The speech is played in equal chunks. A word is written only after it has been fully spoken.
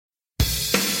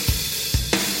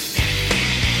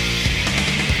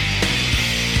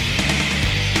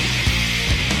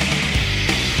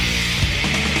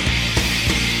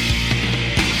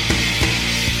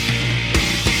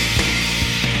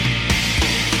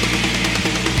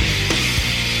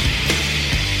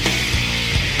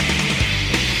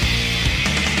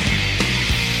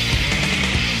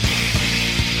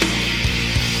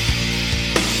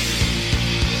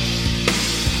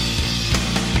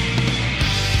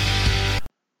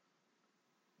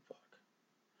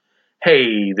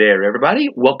Hey there, everybody.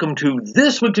 Welcome to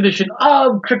this week's edition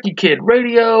of Tricky Kid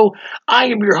Radio. I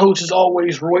am your host, as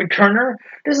always, Roy Turner.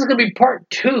 This is going to be part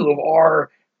two of our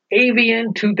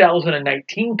Avian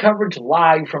 2019 coverage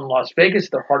live from Las Vegas,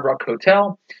 the Hard Rock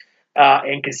Hotel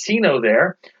and Casino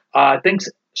there. Thanks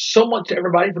so much to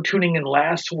everybody for tuning in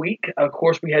last week. Of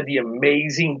course, we had the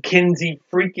amazing Kinsey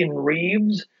freaking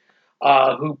Reeves,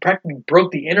 who practically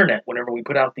broke the internet whenever we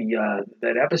put out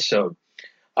that episode.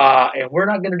 And we're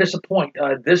not going to disappoint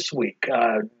this week.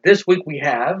 This week we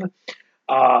have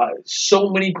so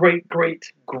many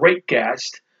great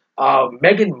guests.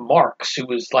 Megan Marks,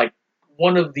 who is like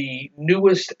one of the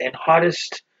newest and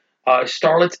hottest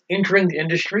starlets entering the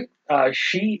industry.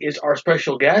 She is our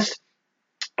special guest,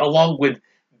 along with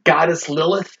Goddess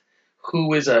Lilith,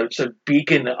 who is a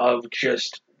beacon of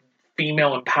just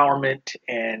female empowerment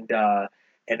and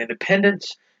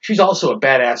independence. She's also a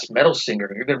badass metal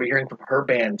singer. You're going to be hearing from her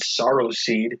band Sorrow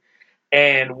Seed.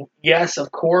 And yes,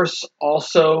 of course,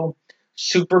 also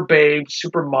super babe,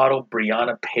 supermodel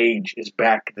Brianna Page is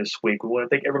back this week. We want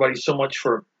to thank everybody so much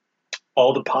for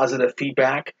all the positive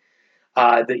feedback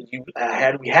that you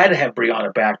had. We had to have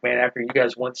Brianna back, man, after you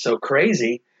guys went so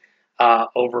crazy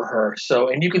over her.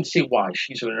 And you can see why.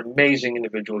 She's an amazing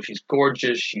individual. She's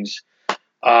gorgeous. She's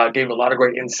gave a lot of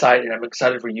great insight, and I'm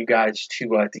excited for you guys to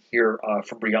hear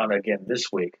from Brianna again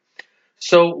this week.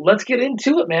 So let's get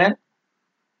into it, man.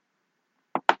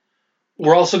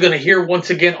 We're also going to hear once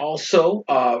again also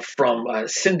from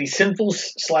Cindy Sinful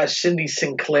 / Cindy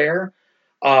Sinclair.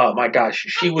 My gosh,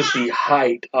 she was the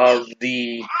height of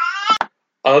the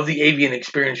Avian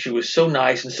experience. She was so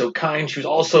nice and so kind. She was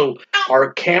also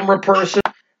our camera person.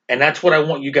 And that's what I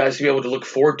want you guys to be able to look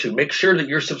forward to. Make sure that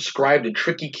you're subscribed to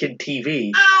Tricky Kid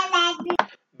TV.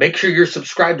 Make sure you're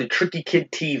subscribed to Tricky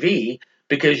Kid TV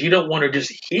because you don't want to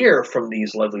just hear from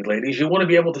these lovely ladies. You want to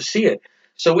be able to see it.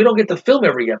 So we don't get to film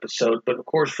every episode, but of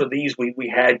course for these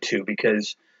we had to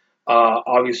because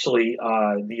obviously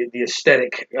the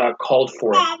aesthetic called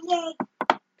for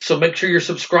it. So make sure you're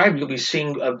subscribed. You'll be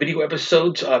seeing video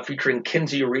episodes featuring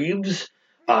Kinsey Reeves,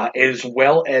 as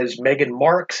well as Megan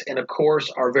Marks, and of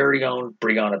course, our very own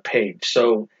Brianna Page.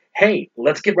 So, hey,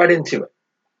 let's get right into it.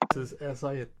 This is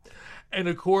S.I.N. And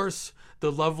of course, the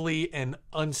lovely and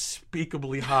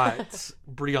unspeakably hot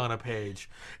Brianna Page.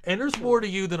 And there's more to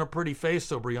you than a pretty face,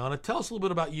 though, Brianna. Tell us a little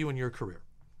bit about you and your career.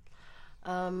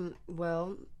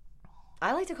 Well,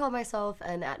 I like to call myself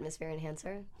an atmosphere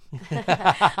enhancer.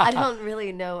 I don't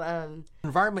really know.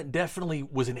 Environment definitely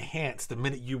was enhanced the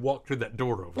minute you walked through that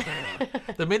door over there.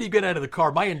 The minute you get out of the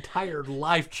car, my entire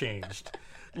life changed.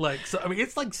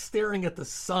 It's like staring at the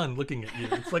sun looking at you.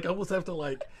 It's like I almost have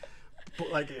to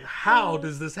how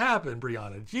does this happen,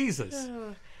 Brianna? Jesus.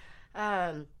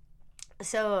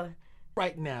 So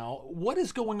right now, what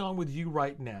is going on with you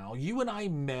right now? You and I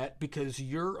met because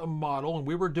you're a model, and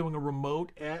we were doing a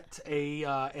remote at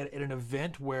an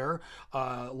event where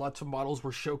lots of models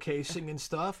were showcasing and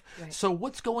stuff. Right. So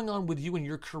what's going on with you and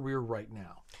your career right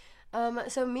now?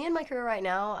 So me and my career right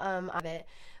now,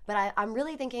 but I'm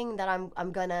really thinking that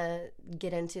I'm gonna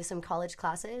get into some college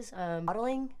classes,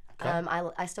 modeling. Okay.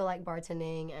 I still like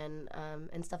bartending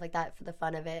and stuff like that for the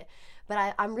fun of it.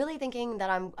 But I'm really thinking that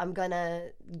I'm gonna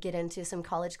get into some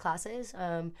college classes.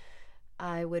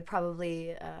 I would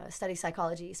probably study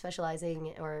psychology,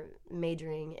 specializing or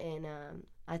majoring in,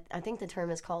 I think the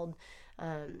term is called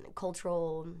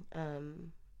cultural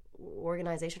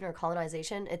organization or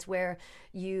colonization. It's where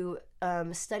you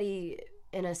study,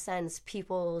 in a sense,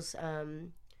 people's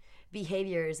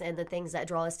behaviors and the things that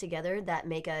draw us together that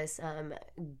make us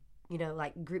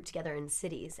group together in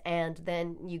cities. And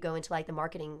then you go into the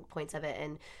marketing points of it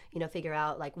and figure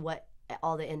out what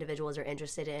all the individuals are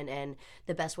interested in and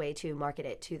the best way to market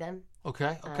it to them.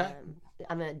 Okay.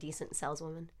 I'm a decent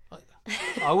saleswoman.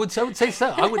 I would say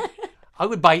so. I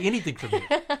would buy anything from you.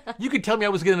 You could tell me I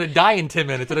was going to die in 10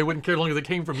 minutes and I wouldn't care as long as it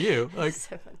came from you.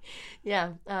 So funny.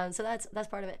 Yeah. So that's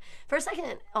part of it. For a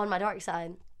second, on my dark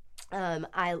side,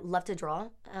 I love to draw.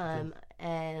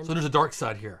 And so there's a dark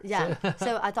side here. Yeah.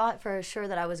 So I thought for sure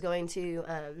that I was going to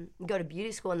go to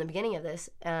beauty school in the beginning of this.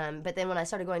 But then when I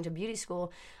started going to beauty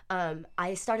school,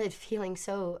 I started feeling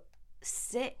so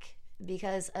sick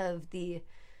because of the,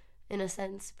 in a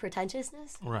sense,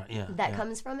 pretentiousness that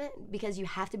comes from it. Because you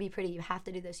have to be pretty, you have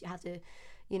to do this, you have to,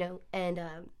 and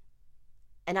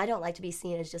I don't like to be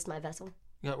seen as just my vessel.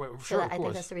 Yeah, sure, so I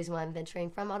think that's the reason why I'm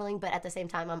venturing from modeling. But at the same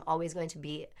time, I'm always going to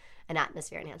be an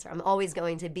atmosphere enhancer. I'm always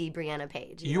going to be Brianna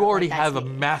Page. You already have a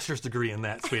master's degree in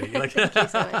that, sweetie. Thank you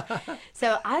so much.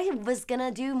 So I was going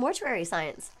to do mortuary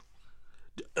science.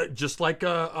 Just like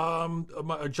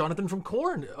Jonathan from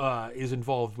Korn is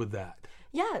involved with that.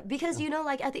 Yeah, because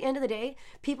like at the end of the day,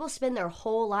 people spend their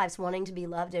whole lives wanting to be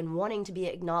loved and wanting to be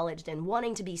acknowledged and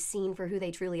wanting to be seen for who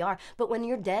they truly are. But when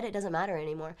you're dead, it doesn't matter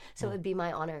anymore. So it would be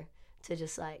my honor to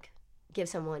just like give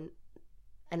someone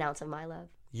an ounce of my love.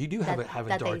 You do have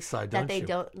a dark side, don't you? That they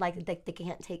don't like, they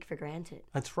can't take for granted.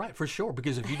 That's right, for sure.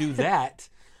 Because if you do that,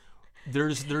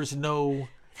 there's no.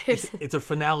 It's a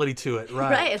finality to it,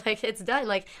 right? Right, like it's done.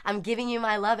 Like I'm giving you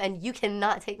my love, and you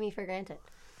cannot take me for granted.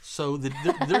 So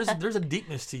there's a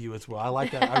deepness to you as well. I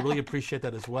like that. I really appreciate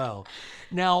that as well.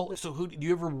 Now, so do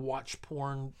you ever watch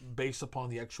porn based upon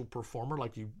the actual performer?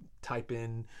 Like you type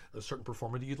in a certain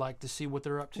performer that you'd like to see what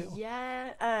they're up to?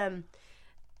 Yeah,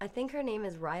 I think her name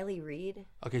is Riley Reid.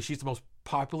 Okay, she's the most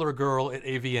popular girl at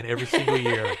AVN every single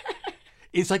year.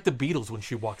 It's like the Beatles when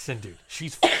she walks in, dude.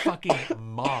 She's fucking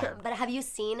mom. But have you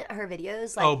seen her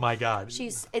videos? Like, oh my god.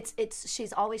 She's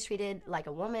always treated like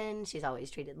a woman. She's always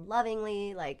treated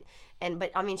lovingly.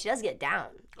 But I mean, she does get down.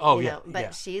 Oh you yeah. know? But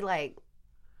yeah. she like,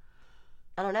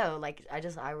 I don't know. Like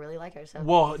I really like her. So.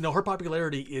 Well, no, her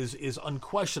popularity is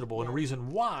unquestionable, and the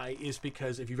reason why is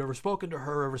because if you've ever spoken to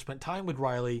her, ever spent time with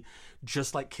Riley,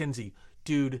 just like Kinsey.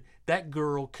 Dude, that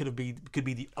girl could be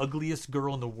the ugliest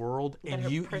girl in the world, and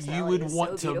you would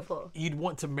want you'd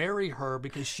want to marry her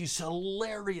because she's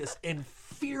hilarious and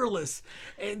fearless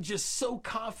and just so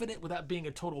confident without being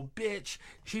a total bitch.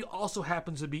 She also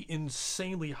happens to be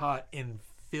insanely hot and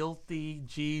filthy.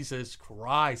 Jesus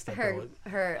Christ, that girl.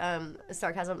 Her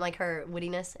sarcasm, like her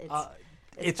wittiness,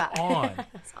 it's on.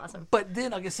 That's awesome. But then,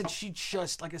 like I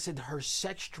said, her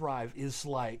sex drive is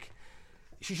like.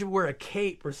 She should wear a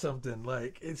cape or something.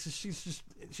 Like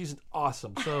she's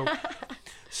awesome.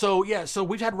 So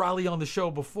we've had Riley on the show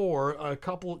before a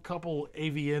couple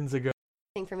AVNs ago.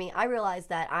 For me, I realized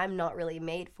that I'm not really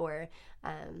made for,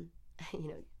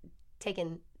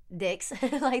 taking dicks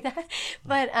like that.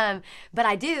 But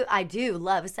I do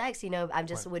love sex. I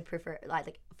just would prefer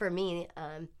like for me,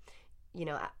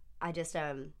 I just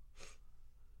I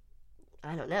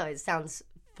don't know. It sounds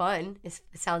fun. It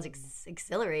sounds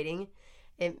exhilarating.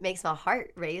 It makes my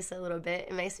heart race a little bit.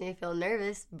 It makes me feel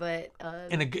nervous, but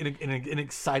in an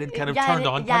excited kind of turned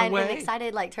on kind of way. Yeah, an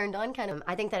excited, like turned on kind of.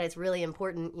 I think that it's really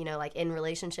important, like in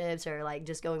relationships or like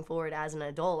just going forward as an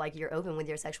adult, like you're open with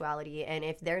your sexuality, and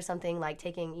if there's something like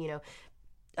taking,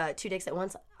 2 dicks at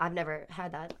once, I've never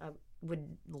had that. I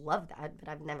would love that, but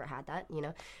I've never had that,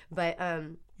 But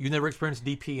you never experienced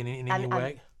DP in any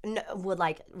way? No,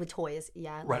 with toys,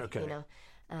 yeah. Right. Okay.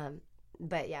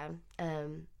 But yeah.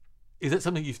 Is that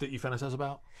something that you fantasize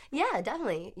about? Yeah,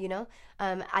 definitely.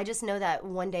 I just know that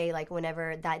one day, like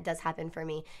whenever that does happen for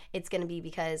me, it's going to be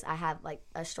because I have like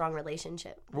a strong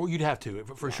relationship. Well, you'd have to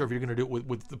for sure if you're going to do it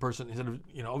with the person instead of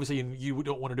obviously you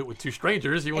don't want to do it with two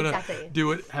strangers. You want to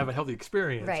do it, have a healthy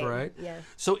experience, right? Yeah.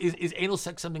 So is anal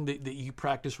sex something that you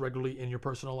practice regularly in your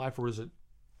personal life, or is it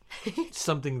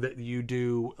something that you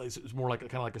do? It's more like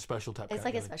kind of like a special type. It's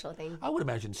like a special thing. I would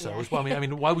imagine so. Yeah. Well, I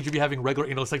mean, why would you be having regular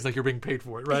anal sex like you're being paid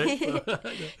for it, right? So,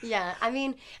 yeah. I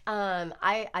mean,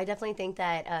 I definitely think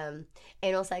that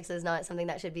anal sex is not something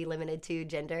that should be limited to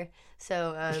gender.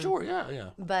 So sure,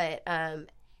 yeah. But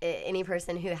any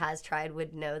person who has tried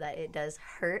would know that it does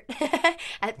hurt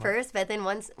at first, but then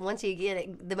once you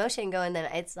get the motion going, then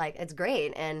it's like it's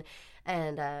great and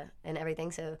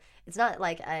everything. So it's not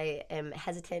like I am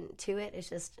hesitant to it. It's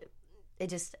just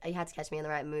you have to catch me in the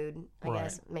right mood, I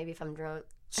guess. Maybe if I'm drunk.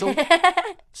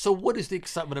 So what is the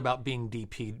excitement about being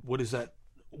DP'd? What is that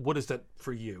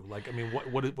for you? Like, I mean,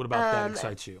 what about that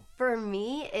excites you? For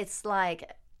me, it's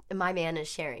like my man is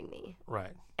sharing me.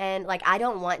 Right. And like I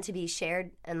don't want to be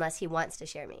shared unless he wants to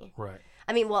share me. Right.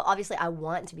 I mean, well, obviously I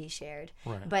want to be shared,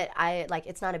 right. But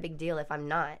it's not a big deal if I'm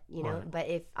not, Right. But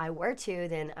if I were to,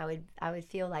 then I would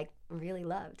feel like really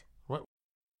loved. What?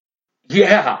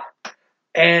 Yeah.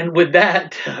 And with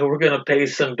that, we're going to pay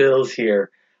some bills here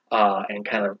and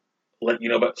kind of let you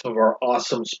know about some of our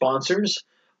awesome sponsors.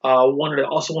 Want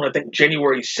to thank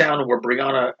January Sound, where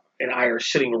Brianna and I are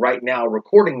sitting right now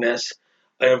recording this.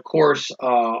 And of course,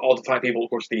 all the fine people, of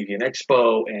course, the AVN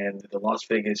Expo and the Las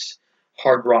Vegas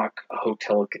Hard Rock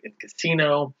Hotel and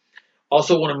Casino.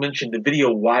 Also want to mention the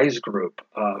Video Wise Group,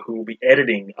 who will be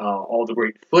editing all the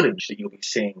great footage that you'll be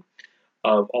seeing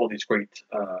of all these great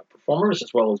performers,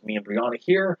 as well as me and Brianna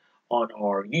here on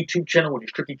our YouTube channel, which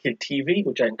is Tricky Kid TV,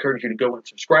 which I encourage you to go and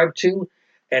subscribe to.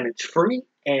 And it's free.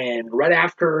 And right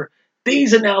after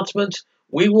these announcements,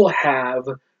 we will have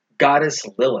Goddess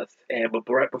Lilith. But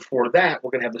right before that,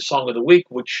 we're going to have the Song of the Week,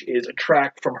 which is a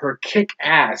track from her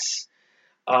kick-ass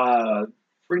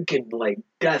freaking like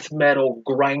death metal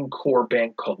grindcore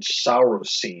band called Sorrow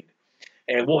Seed.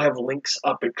 And we'll have links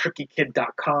up at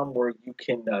trickykid.com where you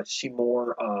can see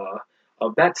more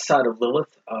of that side of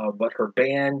Lilith, but her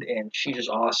band, and she's just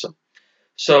awesome.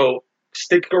 So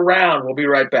stick around. We'll be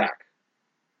right back.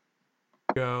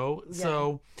 Go. Yeah.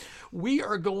 So we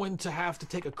are going to have to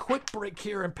take a quick break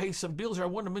here and pay some bills here. I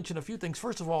want to mention a few things.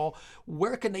 First of all,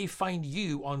 where can they find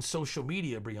you on social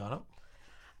media, Brianna?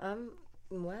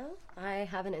 Well, I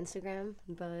have an Instagram,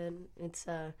 but it's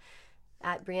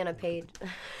at Brianna Page.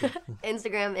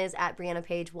 Instagram is at Brianna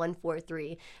Page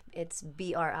 143. It's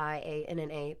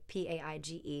BriannaPaige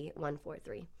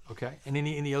 143. Okay. And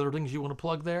any other things you want to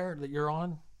plug there that you're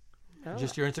on? No.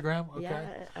 Just your Instagram? Okay.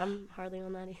 Yeah, I'm hardly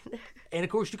on that either. And of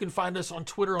course, you can find us on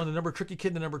Twitter on the number Tricky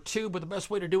Kid, the number 2. But the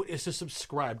best way to do it is to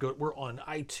subscribe. We're on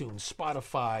iTunes,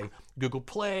 Spotify, Google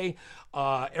Play,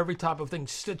 every type of thing,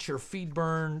 Stitcher,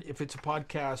 Feedburn. If it's a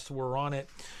podcast, we're on it.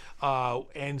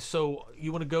 And so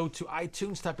you want to go to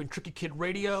iTunes, type in Tricky Kid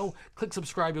Radio, click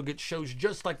subscribe. You'll get shows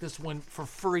just like this one for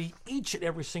free each and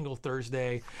every single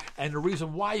Thursday. And the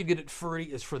reason why you get it free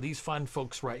is for these fine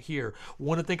folks right here.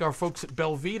 Want to thank our folks at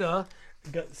Belvita.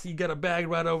 You got a bag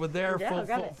right over there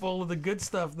full of the good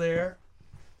stuff there.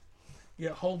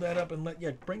 Yeah, hold that up and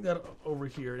bring that over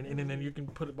here, and then you can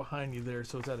put it behind you there,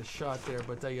 so it's at a shot there.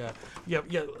 But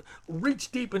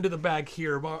reach deep into the bag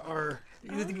here.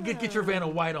 Get your Vanna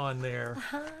White on there.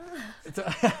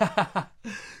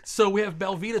 So we have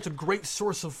Belvita. It's a great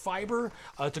source of fiber.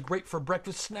 It's a great for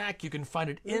breakfast snack. You can find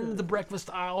it in the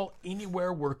breakfast aisle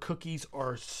anywhere where cookies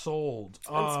are sold.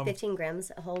 It's 15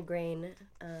 grams whole grain.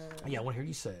 I want to hear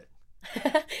you say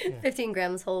it. 15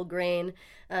 grams whole grain.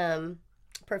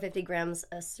 Per 50 grams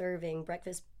a serving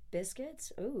breakfast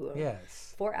biscuits. Ooh.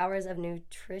 Yes. 4 hours of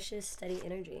nutritious, steady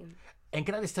energy. And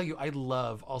can I just tell you, I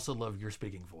also love your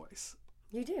speaking voice.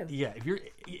 You do? Yeah.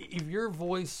 If your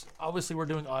voice, obviously we're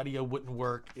doing audio, wouldn't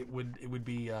work. It would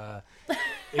be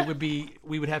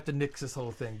we would have to nix this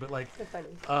whole thing. But so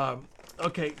funny.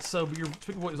 Okay, so your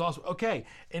speaking voice is awesome. Okay,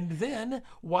 and then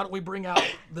why don't we bring out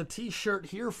the T-shirt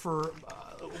here for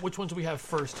which ones do we have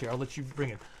first here? I'll let you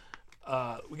bring it.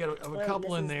 We got a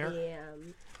couple in there.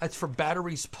 That's for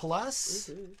Batteries Plus.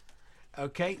 Mm-hmm.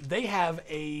 Okay, they have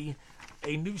a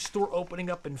new store opening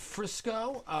up in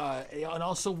Frisco, and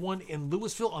also one in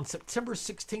Louisville on September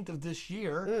 16th of this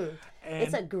year. And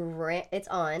it's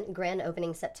on grand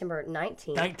opening September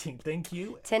 19th. 19th, thank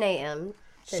you. 10 a.m.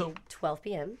 to 12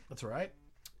 p.m. That's right.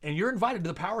 And you're invited to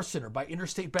the Power Center by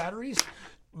Interstate Batteries.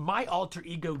 My alter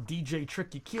ego, DJ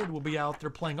Tricky Kid, will be out there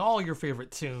playing all your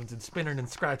favorite tunes and spinning and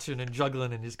scratching and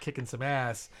juggling and just kicking some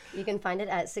ass. You can find it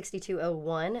at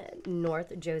 6201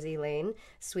 North Josie Lane,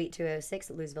 Suite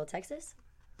 206, Louisville, Texas.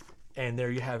 And there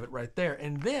you have it right there.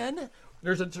 And then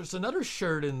there's another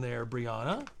shirt in there,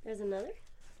 Brianna. There's another?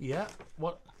 Yeah.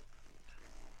 What?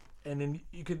 And then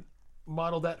you could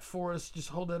model that for us. Just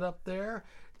hold it up there.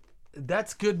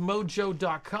 That's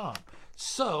goodmojo.com.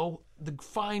 So the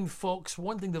fine folks,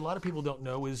 one thing that a lot of people don't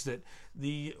know is that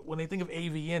when they think of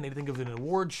AVN, they think of an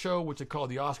award show, which they call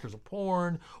the Oscars of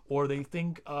porn, or they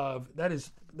think of that is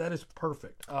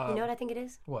perfect. You know what I think it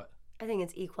is? What? I think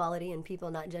it's equality and people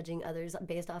not judging others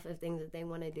based off of things that they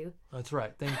want to do. That's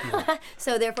right. Thank you.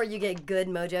 So therefore you get good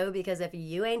mojo, because if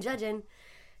you ain't judging,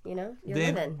 you're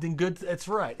living. Then good. That's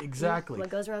right. Exactly.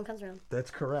 What goes around comes around. That's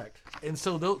correct. And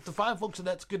so the fine folks of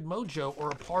That's Good Mojo are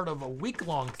a part of a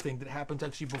week-long thing that happens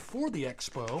actually before the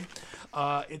expo.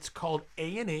 It's called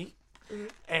A&E. Mm-hmm.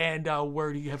 And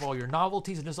where you have all your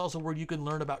novelties, and it's also where you can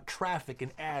learn about traffic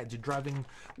and ads and driving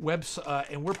webs.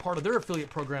 And we're part of their affiliate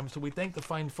program, so we thank the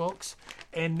fine folks.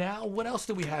 And now, what else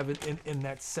do we have in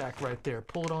that sack right there?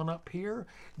 Pull it on up here.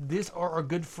 These are our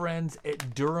good friends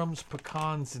at Durham's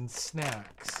Pecans and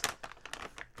Snacks.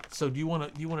 So do you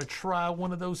want to try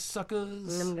one of those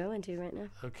suckers? I'm going to right now.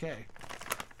 Okay.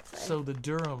 Sorry. So the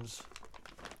Durham's.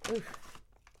 Oof.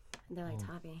 They're like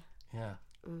toppy. Yeah.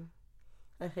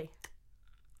 Let's see.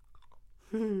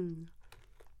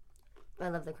 I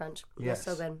love the crunch. Yes.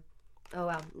 That's so good. Oh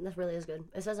wow, that really is good.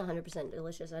 It says 100%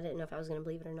 delicious. I didn't know if I was gonna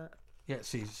believe it or not. Yeah,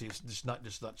 see, it's not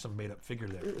just some made up figure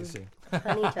there. You see.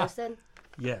 Honey toasted.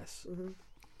 Yes. Mm-hmm.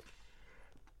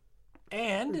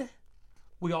 And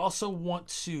we also want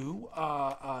to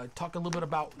talk a little bit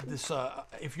about this.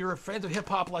 If you're a fan of hip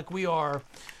hop like we are,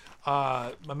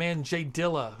 my man Jay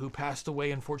Dilla, who passed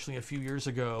away unfortunately a few years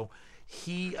ago,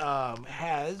 he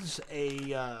has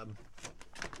a.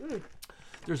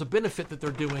 There's a benefit that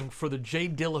they're doing for the Jay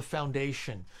Dilla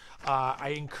Foundation.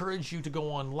 I encourage you to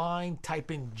go online, type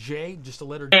in J, just a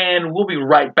letter. And we'll be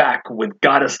right back with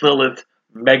Goddess Lilith,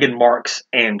 Megan Marks,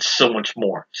 and so much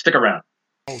more. Stick around.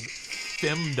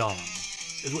 Femdom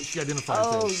is what she identifies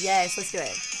as. Oh, yes, let's do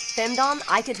it. femdom,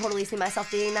 I could totally see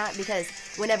myself being that, because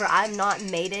whenever I'm not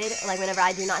mated, like whenever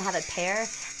I do not have a pair,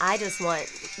 I just want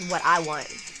what I want.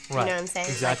 You know what I'm saying?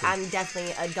 Exactly. Like, I'm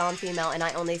definitely a dom female, and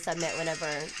I only submit whenever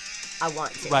I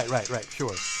want to. Right,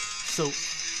 sure. So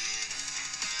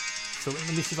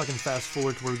let me see if I can fast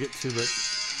forward to where we get to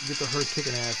her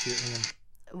kicking ass here. Hang on.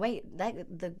 Wait,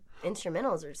 the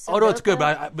instrumentals are so Oh no, it's dope, good,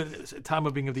 though. but it's time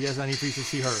of being of the yes, I need for you to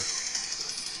see her.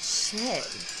 Shit.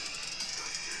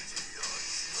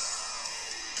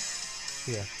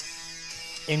 Yeah.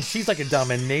 And she's like a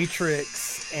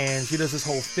dominatrix, and she does this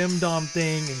whole femdom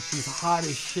thing, and she's hot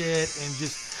as shit, and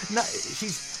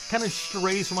she's kind of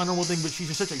strays from my normal thing, but she's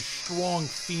just such a strong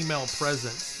female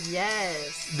presence.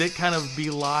 Yes. That kind of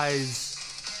belies,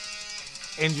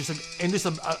 and just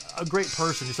a great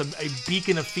person, just a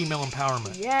beacon of female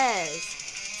empowerment. Yes.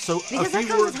 So because there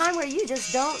comes a time where you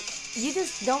just don't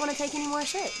want to take any more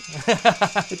shit.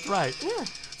 That's right. Yeah.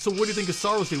 So what do you think of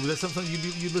Sorrow Seed? Was that something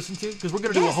you listen to? Because we're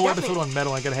going to do a whole episode on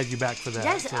metal. I got to have you back for that.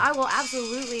 Yes, so. I will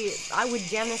absolutely. I would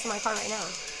jam this in my car right now.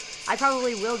 I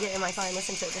probably will get in my car and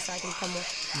listen to it just so I can come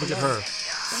with. Look at her.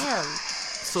 Damn.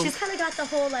 So, she's kind of got the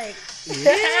whole like.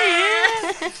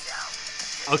 Yeah.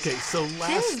 Okay, so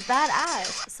She's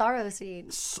badass. Sorrow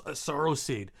Seed. Sorrow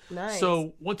Seed. Nice.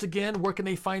 So once again, where can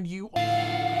they find you?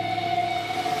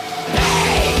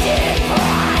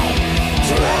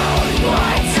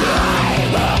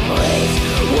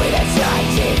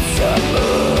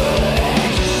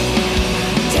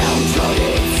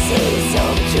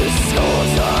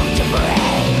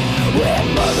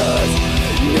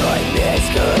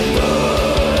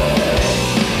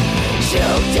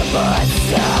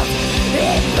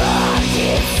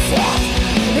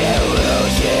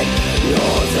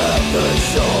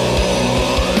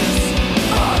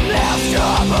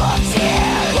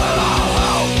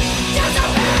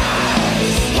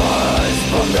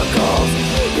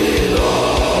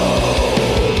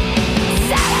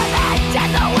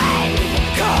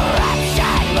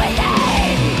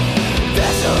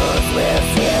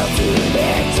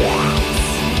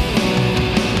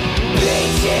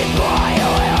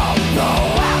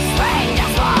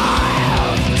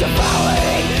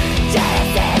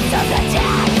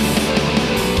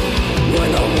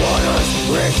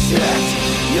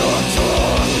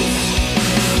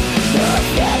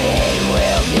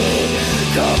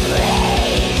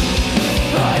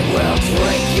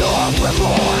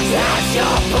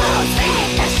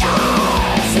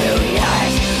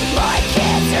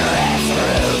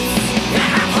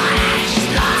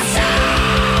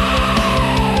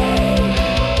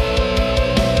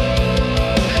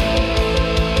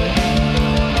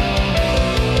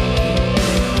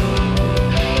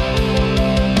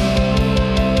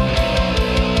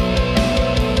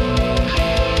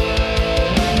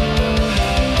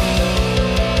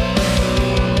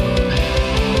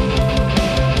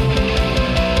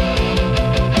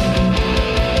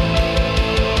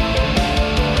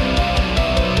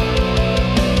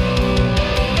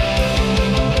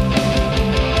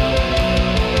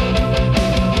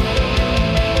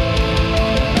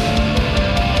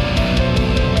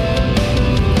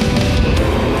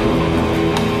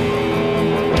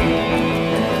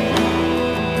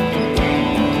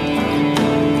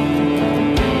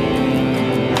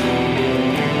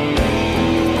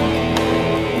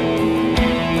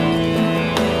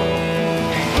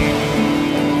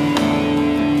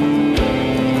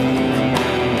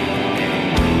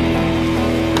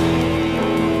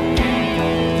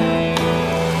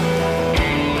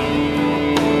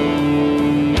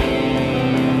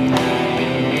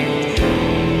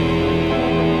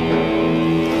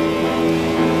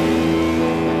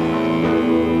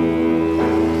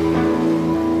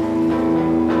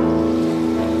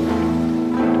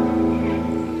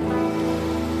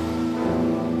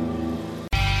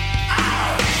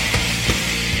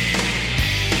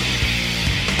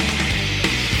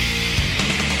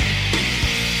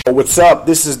 What's up?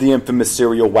 This is the infamous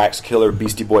serial wax killer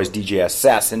Beastie Boys DJ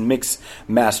Assassin Mix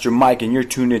Master Mike, and you're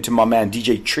tuned into my man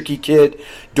DJ Tricky Kid.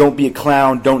 Don't be a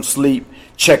clown, don't sleep.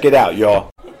 Check it out, y'all.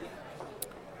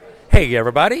 Hey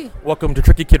everybody, welcome to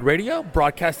Tricky Kid Radio,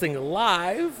 broadcasting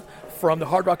live from the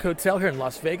Hard Rock Hotel here in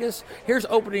Las Vegas. Here's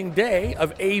opening day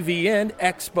of AVN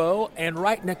Expo, and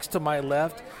right next to my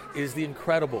left is the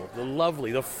incredible, the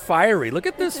lovely, the fiery. Look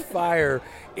at this fire,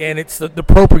 and it's the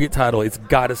appropriate title. It's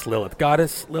Goddess Lilith.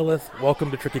 Goddess Lilith,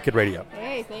 welcome to Tricky Kid Radio.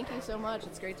 Hey, thank you so much.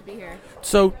 It's great to be here.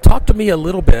 So talk to me a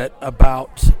little bit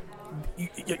about,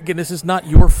 again, this is not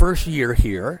your first year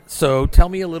here, so tell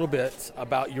me a little bit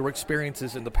about your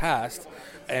experiences in the past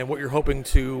and what you're hoping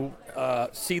to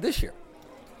see this year.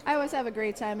 I always have a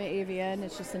great time at AVN.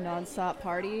 It's just a nonstop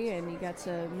party, and you get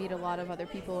to meet a lot of other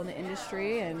people in the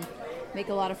industry and make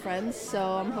a lot of friends. So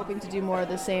I'm hoping to do more of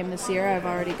the same this year. I've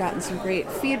already gotten some great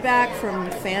feedback from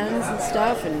fans and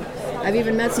stuff, and I've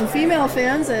even met some female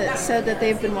fans that said that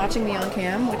they've been watching me on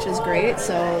cam, which is great.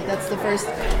 So that's the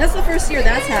first year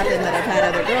that's happened that I've had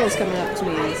other girls coming up to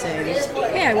me and saying,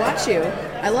 "Hey, I watch you.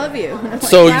 I love you." And I'm like,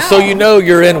 So wow. you know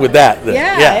you're in with that then.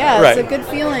 Yeah, right. it's a good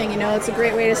feeling. It's a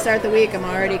great way to start the week. I'm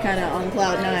already kind of on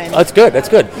cloud 9. That's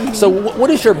good. So what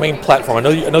is your main platform? I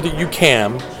know that you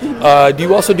cam. Do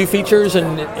you also do features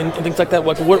and things like that?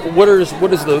 What is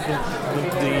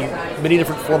the many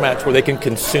different formats where they can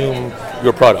consume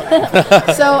your product?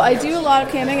 So I do a lot of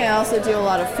camming. I also do a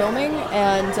lot of filming,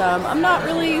 and I'm not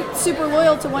really super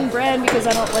loyal to one brand because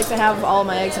I don't like to have all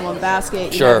my eggs in one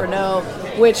basket. You Sure. never know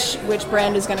which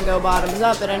brand is going to go bottoms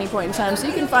up at any point in time. So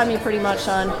you can find me pretty much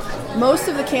on most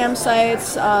of the cam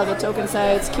sites, the token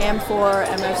sites, Cam4,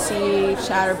 MFC,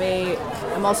 Chatterbait.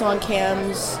 I'm also on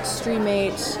Cams,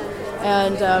 Streamate,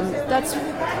 and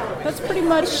that's pretty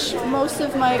much most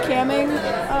of my camming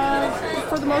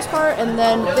for the most part. And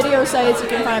then video sites, you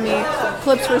can find me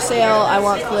Clips for Sale, I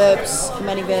Want Clips,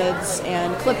 ManyVids,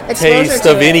 and Clip Exposure Taste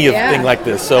to of it. any Yeah. thing like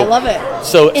this. So I love it.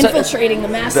 So Infiltrating the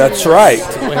masses. That's right.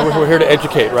 We're here to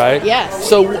educate, right? Yes.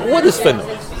 So what is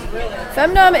Femdom?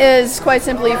 Femdom is quite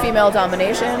simply female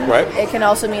domination. Right. It can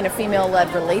also mean a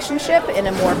female-led relationship in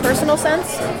a more personal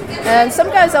sense. And some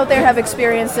guys out there have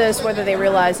experienced this whether they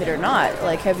realize it or not.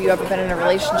 Like, have you ever been in a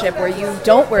relationship where you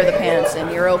don't wear the pants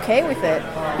and you're okay with it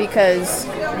because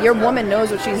your woman knows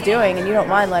what she's doing and you don't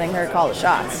mind letting her call the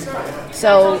shots?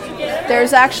 So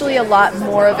there's actually a lot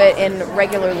more of it in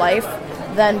regular life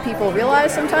than people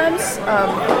realize sometimes.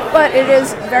 But it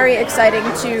is very exciting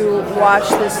to watch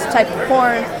this type of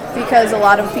porn because a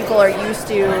lot of people are used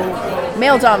to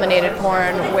male-dominated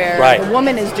porn where Right. the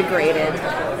woman is degraded.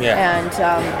 Yeah. And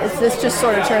this just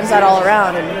sort of turns that all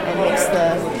around and makes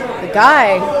the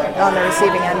guy on the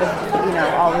receiving end of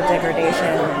all the degradation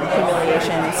and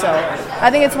humiliation. So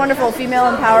I think it's wonderful. Female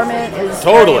empowerment is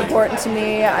Totally. very important to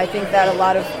me. I think that a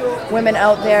lot of women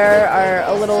out there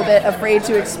are a little bit afraid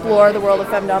to explore the world of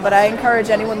femdom, but I encourage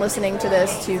anyone listening to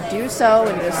this to do so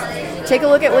and just take a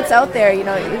look at what's out there. You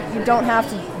don't have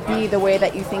to be the way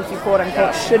that you think you quote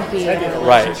unquote should be in a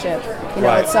relationship.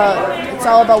 Right. It's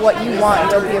all about what you want.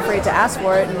 Don't be afraid to ask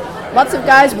for it. And lots of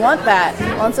guys want that.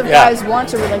 Lots of guys want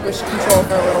to relinquish control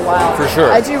for a little while. For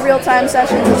sure. I do real-time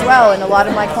sessions as well, and a lot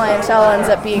of my clientele ends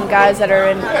up being guys that are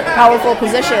in powerful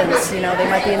positions. They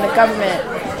might be in the government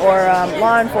or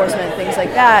law enforcement, things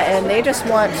like that, and they just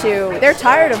want to. They're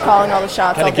tired of calling all the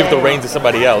shots. Kind all of give day. the reins to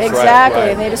somebody else. Exactly,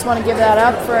 Right. and they just want to give that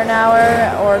up for an hour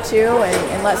or two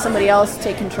and let somebody else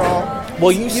take control.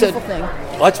 Well, you Beautiful said thing.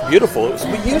 Well, that's beautiful.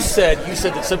 But you said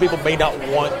that some people may not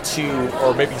want to,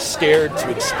 or maybe scared to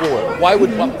explore. Why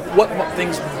would what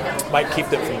things might keep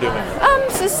them from doing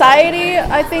it? Society,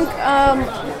 I think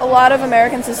a lot of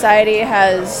American society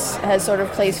has sort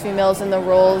of placed females in the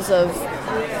roles of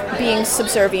being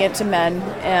subservient to men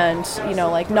and,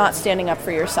 like not standing up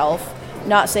for yourself,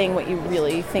 not saying what you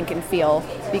really think and feel,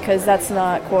 because that's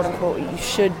not, quote unquote, what you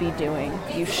should be doing.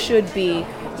 You should be,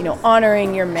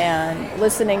 honoring your man,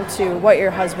 listening to what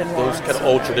your husband wants. Those kind of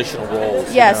old traditional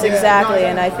roles. Yes, exactly.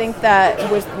 And I think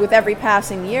that with every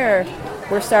passing year,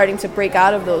 we're starting to break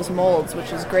out of those molds,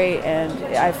 which is great. And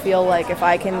I feel like if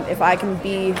I can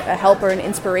be a helper and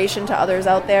inspiration to others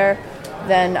out there,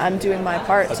 then I'm doing my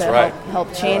part to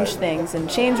help change things and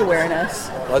change awareness.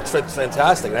 Well, that's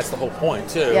fantastic. That's the whole point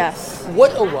too. Yes. What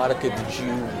erotica did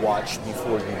you watch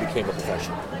before you became a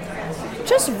professional?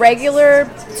 Just regular,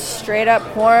 straight up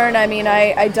porn. I mean,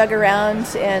 I dug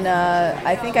around and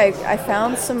I think I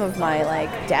found some of my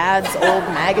dad's old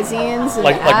magazines. In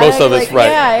like the most attic. of us, right?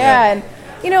 Yeah. And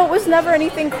it was never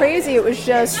anything crazy. It was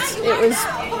just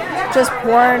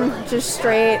porn, just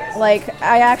straight.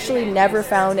 I actually never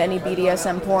found any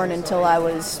BDSM porn until I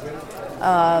was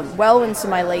well into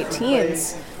my late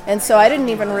teens. And so I didn't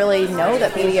even really know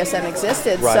that BDSM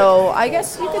existed. Right. So I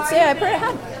guess you could say I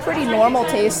had pretty normal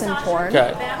tastes in porn.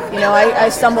 Okay. I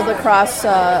stumbled across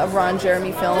a Ron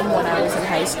Jeremy film when I was in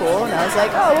high school, and I was like,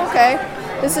 oh, okay,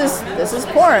 this is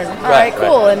porn. All right,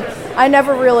 cool. Right. And I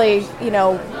never really,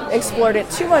 explored it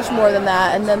too much more than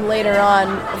that. And then later on,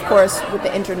 of course, with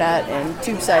the internet and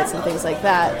tube sites and things like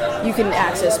that, you can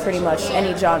access pretty much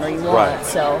any genre you want. Right.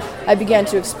 So I began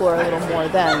to explore a little more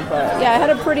then. But yeah, I had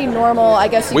a pretty normal, I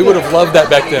guess. We would have loved that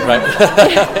back then, right?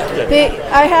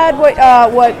 I had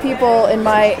what people in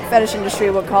my fetish industry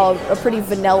would call a pretty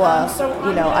vanilla,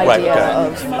 idea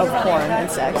of porn and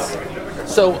sex.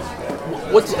 So,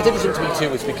 what's interesting to me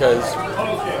too is because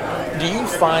do you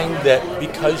find that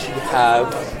because you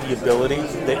have the ability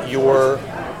that your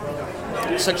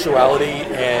sexuality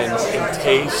and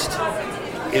taste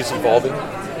is evolving?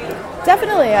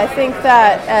 Definitely. I think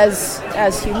that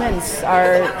as humans,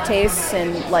 our tastes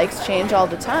and likes change all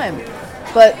the time.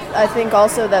 But I think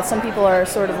also that some people are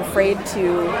sort of afraid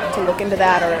to look into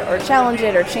that or challenge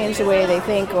it or change the way they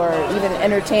think or even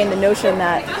entertain the notion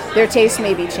that their taste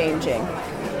may be changing.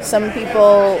 Some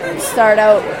people start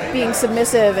out being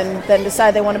submissive and then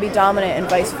decide they want to be dominant and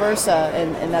vice versa,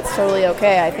 and that's totally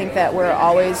okay. I think that we're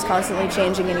always constantly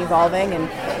changing and evolving, and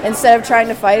instead of trying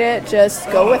to fight it, just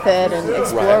go with it and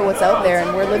explore what's out there.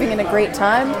 And we're living in a great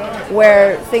time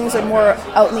where things are more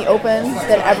out in the open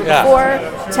than ever before.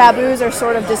 Taboos are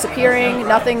sort of disappearing.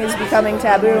 Nothing is becoming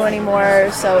taboo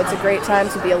anymore, so it's a great time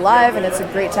to be alive, and it's a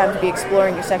great time to be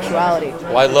exploring your sexuality.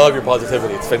 Well, I love your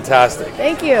positivity. It's fantastic.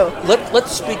 Thank you.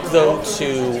 Let's speak though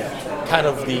to kind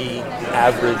of the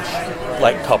average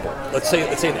couple. Let's say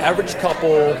an average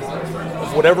couple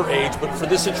of whatever age, but for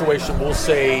this situation we'll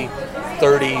say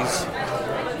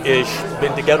 30s-ish,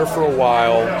 been together for a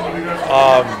while.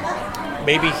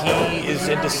 Maybe he is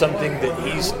into something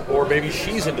or maybe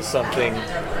she's into something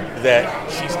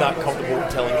that she's not comfortable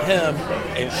telling him,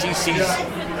 and she sees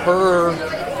her,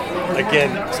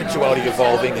 again, sexuality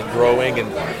evolving and growing,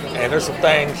 and there's some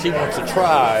things she wants to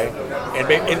try, and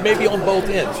maybe on both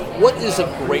ends. What is a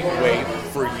great way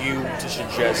for you to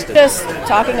suggest that? Just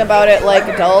talking about it like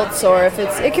adults, or if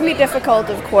it can be difficult,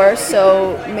 of course,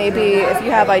 so maybe if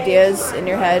you have ideas in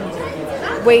your head,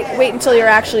 wait until you're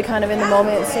actually kind of in the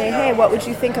moment and say, hey, what would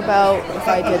you think about if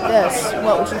I did this?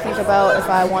 What would you think about if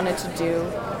I wanted to do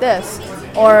this?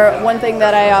 Or one thing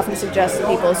that I often suggest to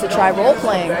people is to try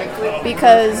role-playing,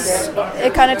 because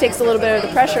it kind of takes a little bit of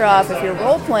the pressure off if you're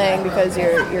role-playing, because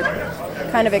you're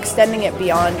kind of extending it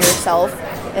beyond yourself.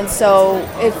 And so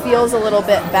it feels a little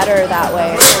bit better that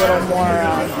way. It's a little more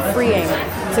freeing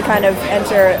to kind of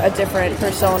enter a different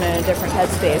persona in a different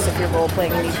headspace if you're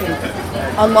role-playing, and you can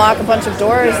unlock a bunch of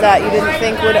doors that you didn't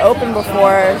think would open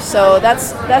before. So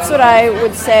that's what I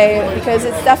would say, because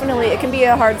it can be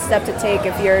a hard step to take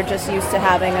if you're just used to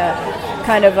having a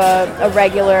kind of a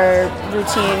regular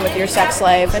routine with your sex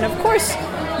life. And of course,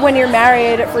 when you're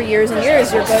married for years and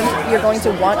years, you're going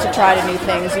to want to try new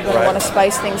things. You're going to want to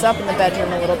spice things up in the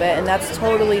bedroom a little bit, and that's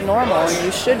totally normal, and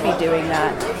you should be doing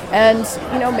that. And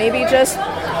maybe just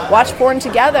watch porn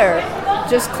together.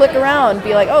 Just click around,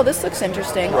 be like, oh, this looks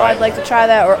interesting. Oh, I'd like to try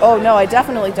that, or oh no, I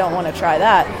definitely don't want to try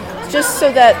that. Just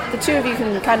so that the two of you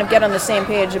can kind of get on the same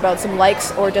page about some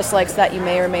likes or dislikes that you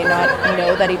may or may not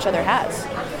know that each other has.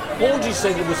 What would you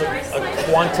say that was a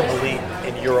quantum leap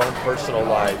in your own personal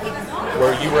life,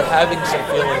 where you were having some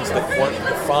feelings that weren't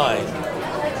defined,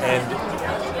 and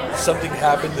something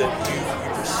happened that you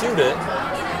pursued it,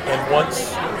 and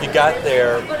once you got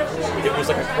there, it was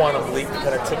like a quantum leap that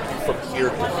kind of took you from here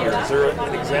to here. Is there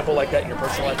an example like that in your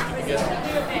personal life that you can give?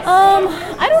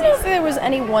 I don't know if there was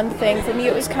any one thing. For me,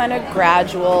 it was kind of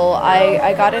gradual.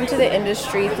 I got into the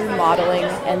industry through modeling,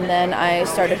 and then I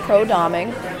started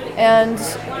pro-doming, and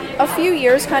a few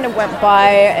years kind of went by,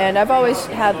 and I've always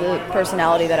had the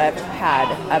personality that I've had.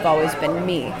 I've always been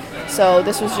me. So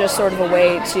this was just sort of a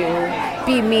way to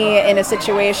be me in a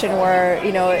situation where,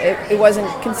 it wasn't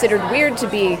considered weird to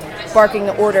be barking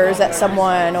orders at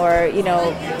someone, or,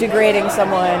 degrading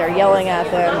someone, or yelling at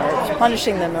them, or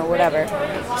punishing them, or whatever.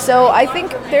 So I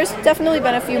think there's definitely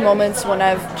been a few moments when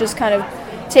I've just kind of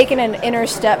taken an inner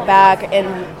step back, and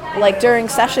like during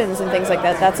sessions and things like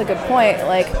that. That's a good point.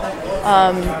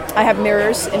 I have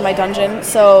mirrors in my dungeon,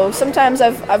 so sometimes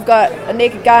I've got a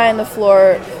naked guy on the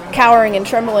floor cowering and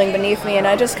trembling beneath me, and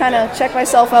I just kind of check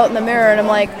myself out in the mirror, and I'm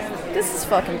like, this is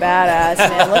fucking badass,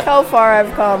 man. Look how far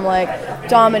I've come,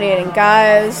 dominating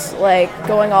guys,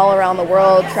 going all around the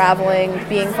world, traveling,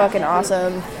 being fucking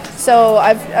awesome. So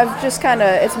I've just kind of,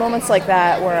 it's moments like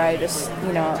that where I just,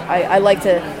 I like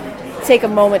to take a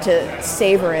moment to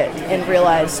savor it and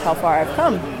realize how far I've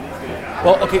come.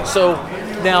 Well, okay, so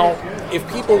now if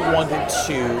people wanted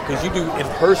to, because you do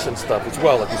in-person stuff as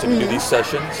well, like you said, you do these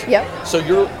sessions. Yep. So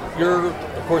you're,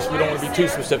 of course, we don't want to be too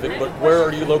specific, but where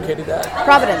are you located at?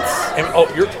 Providence. And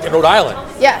you're in Rhode Island.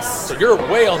 Yes. So you're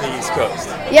way on the East Coast.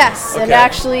 Yes, Okay. and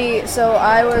actually, so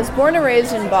I was born and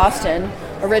raised in Boston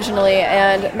originally,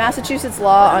 and Massachusetts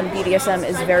law on BDSM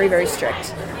is very, very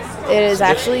strict. It is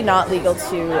actually not legal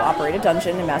to operate a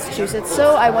dungeon in Massachusetts,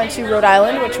 so I went to Rhode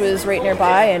Island, which was right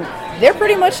nearby, and they're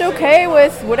pretty much okay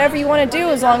with whatever you want to do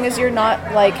as long as you're not,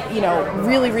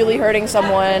 really, really hurting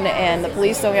someone and the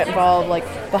police don't get involved.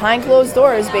 Behind closed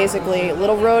doors, basically,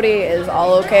 Little Rhodey is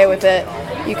all okay with it.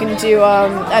 You can do,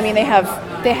 they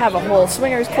have they have a whole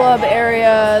swingers club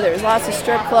area. There's lots of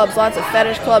strip clubs, lots of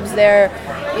fetish clubs there.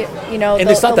 You know, And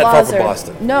it's not that far from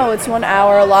Boston. No, it's 1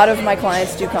 hour. A lot of my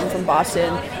clients do come from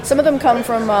Boston. Some of them come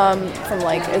from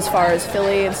like as far as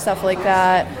Philly and stuff like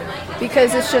that.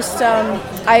 Because it's just,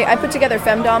 I put together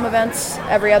femdom events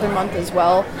every other month as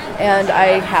well, and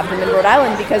I have them in Rhode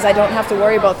Island because I don't have to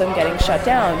worry about them getting shut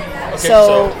down.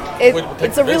 So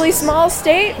it's a really small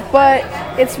state, but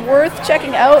it's worth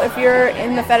checking out if you're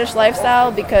in the fetish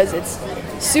lifestyle because it's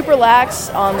super lax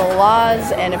on the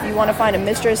laws, and if you want to find a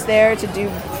mistress there to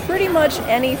do pretty much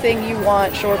anything you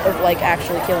want short of like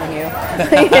actually killing you,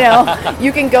 you know,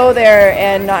 you can go there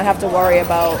and not have to worry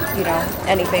about, you know,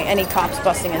 anything, any cops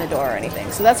busting in the door or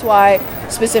anything. So that's why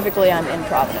specifically I'm in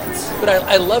Providence. But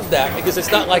I love that because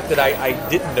it's not like that I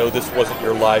didn't know this wasn't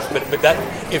your life, but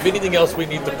that if anything else we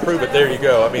need to prove it. There you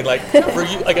go. I mean, like for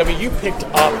you, like I mean, you picked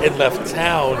up and left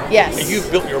town. Yes. And you've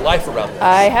built your life around this.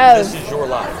 I have. This is your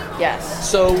life. Yes.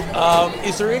 So,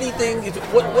 is there anything?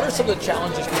 What are some of the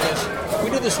challenges? Because we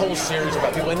do this whole series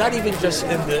about people, and not even just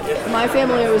in the. My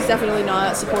family was definitely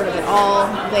not supportive at all.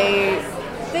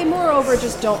 They moreover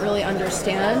just don't really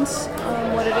understand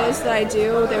what it is that I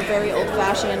do. They're very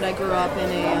old-fashioned. I grew up in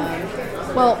a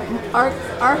well,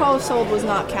 our household was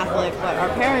not Catholic, but our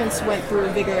parents went through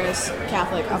a vigorous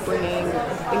Catholic upbringing,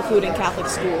 including Catholic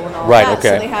school and all Right, that. okay.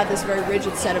 So they had this very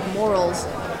rigid set of morals.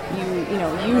 You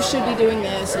know, you should be doing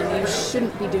this and you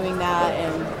shouldn't be doing that,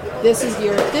 and this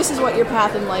is what your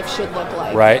path in life should look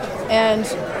like. Right. And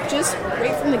just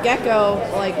right from the get-go,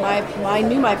 like I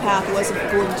knew my path wasn't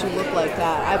going to look like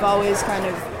that. I've always kind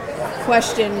of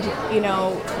questioned, you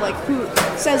know, like who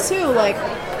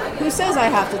says I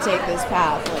have to take this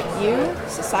path? Like you,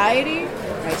 society,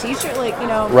 my teacher, like, you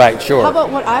know. Right, sure. How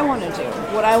about what I want to do?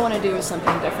 What I want to do is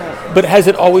something different. But has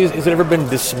it ever been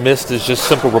dismissed as just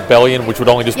simple rebellion, which would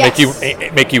only just Yes.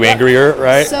 make you angrier,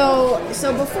 right? So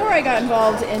before I got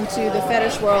involved into the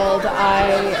fetish world,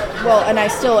 and I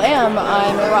still am,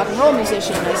 I'm a rock and roll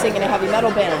musician. I sing in a heavy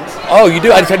metal band. Oh, you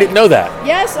do? I didn't know that.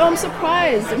 Yes, I'm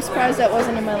surprised. I'm surprised that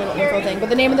wasn't in my little info thing. But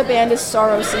the name of the band is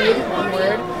Sorrow Seed, one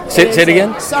word. Say it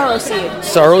again? Sorrow Seed.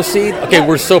 Sorrow Seed? Okay, Yeah.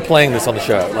 we're still playing this on the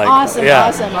show. Like, Awesome. yeah.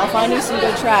 I'll find you some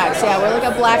good tracks. Yeah, we're like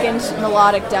a blackened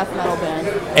melodic death metal band.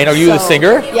 And are you the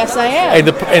singer? Yes, I am.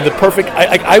 And the perfect.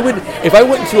 I would, if I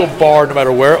went into a bar, no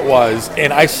matter where it was,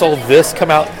 and I saw this come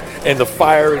out in the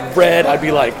fire in red, I'd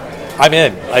be like, I'm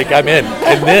in. Like, I'm in.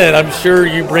 And then I'm sure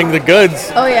you bring the goods.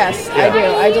 Oh yes, I do.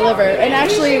 I deliver. And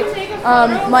actually,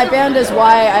 my band is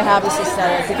why I have this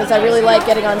aesthetic, because I really like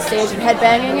getting on stage and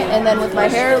headbanging, and then with my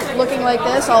hair looking like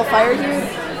this, all fire hued,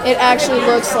 it actually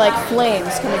looks like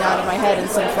flames coming out of my head in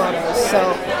some photos. So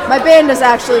my band is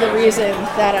actually the reason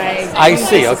that I use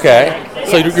see. this Okay. aesthetic.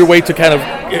 So Yes. your way to kind of,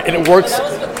 and it works.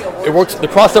 It works. The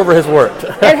crossover has worked.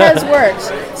 It has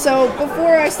worked. So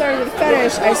before I started with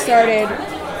fetish, I started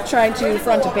trying to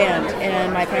front a band,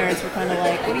 and my parents were kind of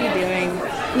like, what are you doing?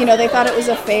 You know, they thought it was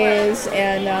a phase,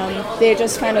 and they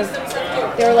just kind of,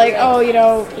 they were like, oh, you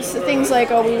know, things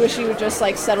like, oh, we wish you would just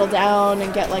like settle down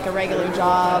and get like a regular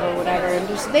job or whatever, and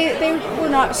just they were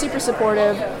not super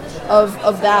supportive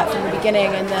of that from the beginning.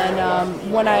 And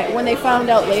then when they found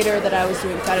out later that I was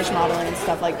doing fetish modeling and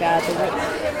stuff like that,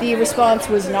 the response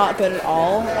was not good at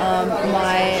all.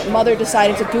 My mother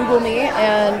decided to Google me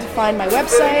and find my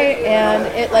website, and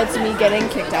it led to me getting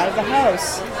kicked out of the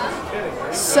house.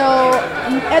 So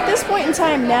at this point in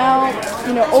time now,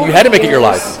 you know, over you had to the make it your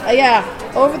years- life. Yeah,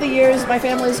 over the years, my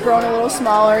family's grown a little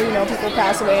smaller. You know, people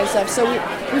pass away and stuff. So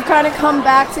we've kind of come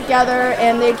back together,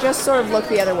 and they just sort of look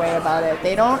the other way about it.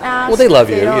 They don't ask. Well, they love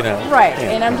you, don't- you know. Right,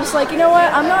 Yeah. and I'm just like, you know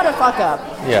what? I'm not a fuck up.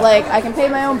 Yeah. Like, I can pay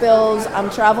my own bills. I'm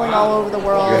traveling all over the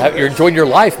world. You're enjoying your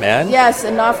life, man. Yes,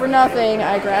 and not for nothing,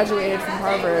 I graduated from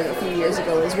Harvard a few years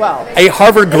ago as well. A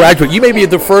Harvard graduate. You may be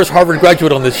the first Harvard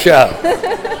graduate on this show.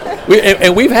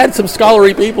 And we've had some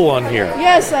scholarly people on here.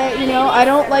 Yes, I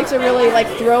don't like to really like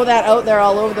throw that out there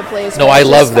all over the place. No, but I it's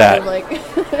love just kind that. of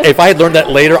like If I had learned that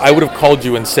later, I would have called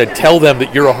you and said, "Tell them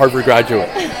that you're a Harvard graduate,"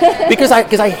 because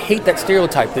I hate that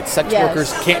stereotype that sex Yes.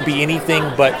 workers can't be anything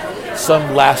but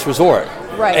some last resort.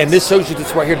 Right. And this shows you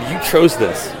this right here. You chose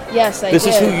this. yes, I This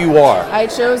did. is who you are. I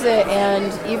chose it,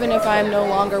 and even if I'm no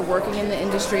longer working in the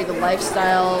industry, the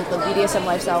lifestyle, the BDSM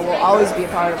lifestyle, will always be a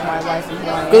part of my life and who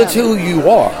I am. But it's who you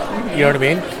are. You know what I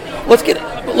mean? Let's get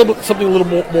something a little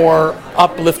more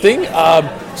uplifting.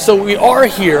 So we are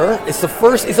here. It's the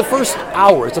first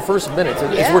hour. It's the first minute.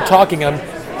 As Yeah. we're talking, I'm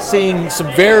seeing some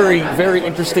very, very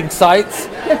interesting sights.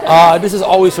 This is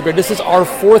always so great. This is our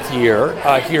 4th year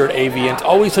here at AV, and it's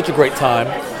always such a great time.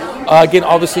 Again,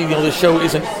 obviously, the show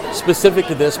isn't specific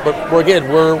to this, but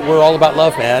we're all about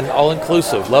love, man. All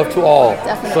inclusive, love to all.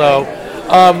 Definitely.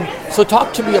 So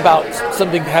talk to me about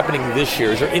something happening this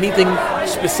year. Is there anything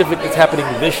specific that's happening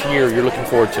this year you're looking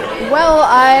forward to? Well,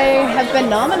 I have been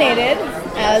nominated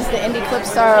as the Indie Clip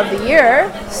Star of the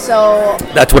Year, so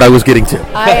That's what I was getting to.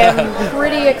 I am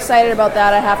pretty excited about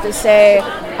that, I have to say.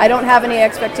 I don't have any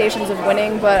expectations of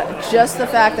winning, but just the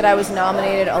fact that I was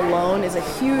nominated alone is a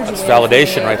huge That's win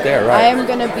validation for me. right there, right. I am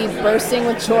going to be bursting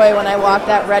with joy when I walk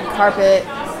that red carpet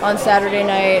on Saturday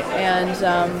night, and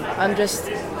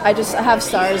I just have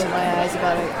stars in my eyes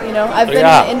about it. I've been in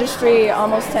the industry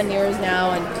almost 10 years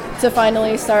now, and to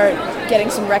finally start getting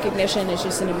some recognition is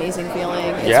just an amazing feeling.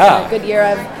 It's been a good year.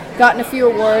 I've gotten a few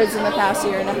awards in the past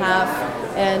year and a half,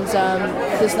 and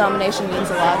this nomination means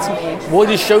a lot to me. Well, it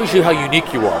just shows you how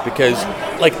unique you are, because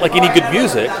like any good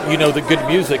music, the good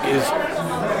music is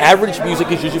average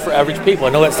music is usually for average people. I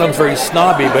know that sounds very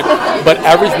snobby, but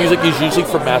average music is usually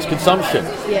for mass consumption.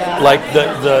 Yeah. Like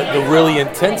the really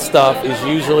intense stuff is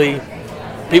usually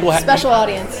people have special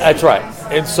audience. That's right.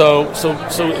 And so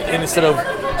instead of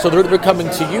they're coming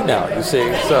to you now, you see.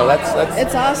 So that's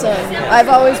It's awesome. I've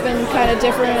always been kind of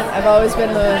different. I've always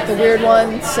been the weird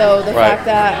one. So the fact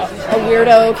that a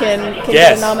weirdo can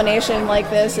get a nomination like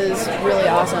this is really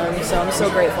awesome. So I'm so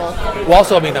grateful. Well,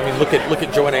 also, I mean, look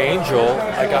at Joanna Angel.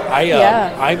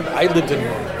 I lived in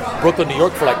Brooklyn, New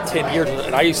York for like 10 years,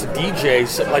 and I used to DJ.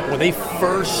 So, like when they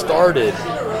first started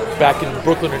back in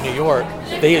Brooklyn or New York,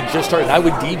 they had just started. And I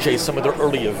would DJ some of their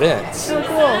early events. So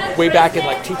cool. Way back in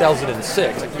like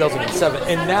 2006, like 2007,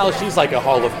 and now she's like a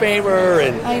Hall of Famer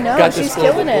and I know, got this she's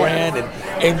global killing it. brand.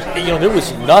 And there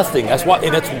was nothing. That's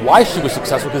why she was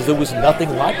successful, because there was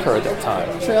nothing like her at that time.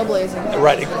 Trailblazing.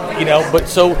 Right. But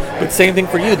same thing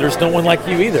for you. There's no one like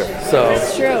you either. So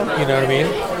It's true. You know what I mean?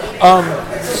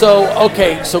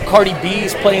 So Cardi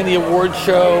B's playing the award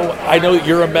show. I know that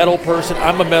you're a metal person.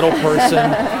 I'm a metal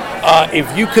person.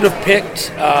 If you could have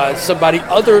picked somebody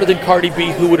other than Cardi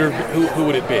B, who would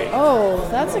it be? Oh,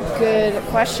 that's a good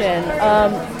question.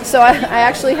 So I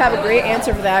actually have a great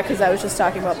answer for that, because I was just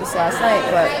talking about this last night.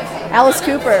 But Alice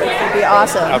Cooper would be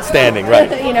awesome. Outstanding, right?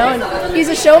 And he's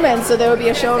a showman, so there would be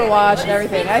a show to watch and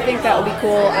everything. I think that would be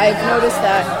cool. I've noticed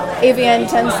that AVN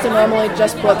tends to normally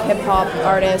just book hip hop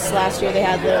artists. Last year they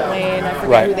had Lil Wayne. I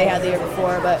forget who they had the year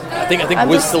before, but I think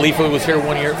Wiz Khalifa was here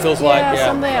one year. It feels like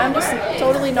something. I'm just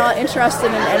totally not interested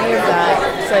in any of that.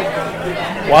 It's like,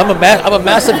 well, I'm a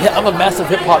massive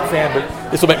hip hop fan, but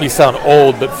this will make me sound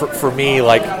old. But for me,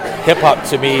 like hip hop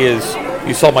to me is,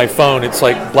 you saw my phone. It's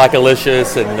like Black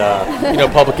Alicious and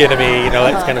Public Enemy,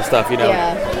 that kind of stuff.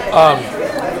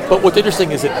 But what's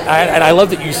interesting is that, and I love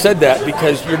that you said that,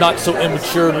 because you're not so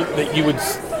immature that you would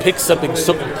pick something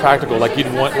so impractical. Like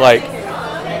you'd want I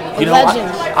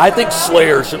think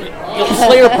Slayer should.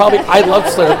 Slayer probably. I love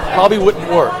Slayer. Probably wouldn't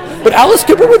work. But Alice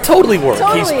Cooper would totally work.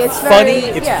 Totally, He's it's funny.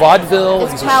 very, It's vaudeville.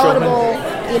 It's he's palatable.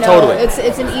 A showman.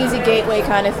 It's an easy gateway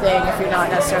kind of thing if you're not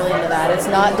necessarily into that. It's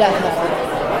not death metal.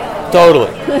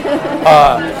 Totally.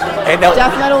 And now,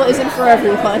 death metal isn't for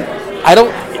everyone. I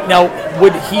don't. Now,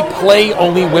 would he play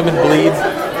Only Women Bleed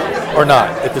or not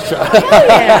at the show?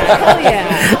 Hell yeah.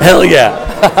 Hell yeah.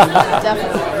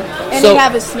 Definitely. And So- he'd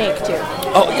have a snake too.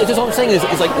 Oh, yeah, just what I'm saying is,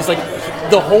 it's like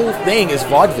the whole thing is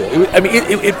vaudeville.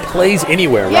 It plays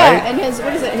anywhere, Yeah, right? and his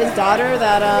daughter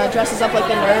that dresses up like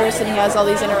the nurse, and he has all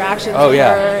these interactions Oh, with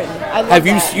yeah. her. And I love Have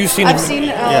you that. seen? I've seen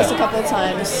Alice yeah. a couple of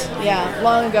times. Yeah,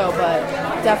 long ago, but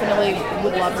definitely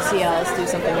would love to see Alice do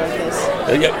something like this.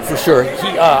 Yeah, for sure.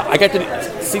 I got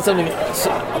to see something.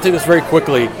 I'll take this very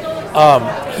quickly.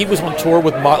 He was on tour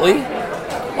with Motley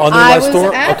on their I last was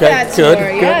tour. at Okay, that good,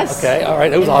 tour, good. yes. Okay, all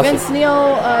right, that was awesome. Vince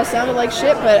Neil sounded like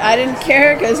shit, but I didn't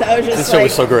care because I was just This show like,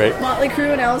 was so great. Motley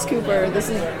Crue and Alice Cooper.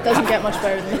 Doesn't get much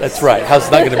better than this. That's right. How's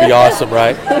it not going to be awesome,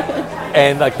 right?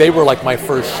 And like they were like my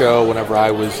first show whenever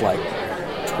I was like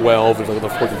 12. It was like the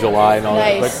 4th of July and all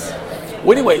Nice. that.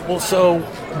 Well, anyway, so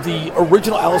the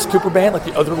original Alice Cooper band, like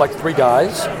the other like 3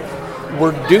 guys,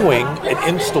 were doing an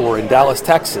in-store in Dallas,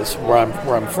 Texas, where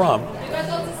I'm from,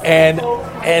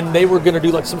 and they were going to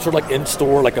do like some sort of like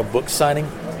in-store, like a book signing.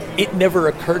 It never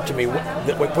occurred to me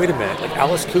that wait a minute, like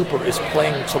Alice Cooper is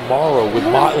playing tomorrow with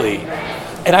Motley,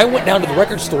 and I went down to the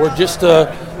record store just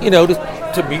to meet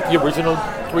the original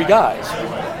 3 guys.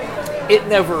 It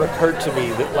never occurred to me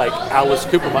that like Alice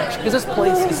Cooper might, because this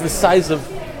place is the size of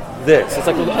this. It's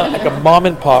like a mom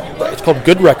and pop. It's called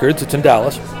Good Records. It's in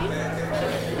Dallas.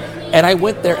 And I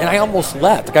went there, and I almost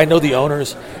left. Like I know the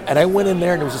owners, and I went in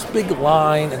there, and there was this big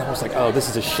line, and I was like, "Oh, this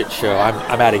is a shit show.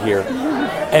 I'm out of here."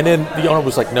 And then the owner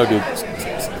was like, "No, dude,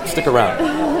 stick around."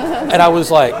 And I was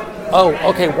like, Oh,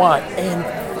 okay, why? And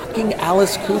fucking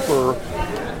Alice Cooper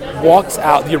walks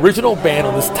out, the original band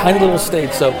on this tiny little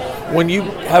stage. So when you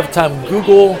have time,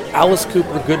 Google Alice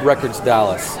Cooper Good Records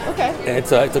Dallas. Okay. And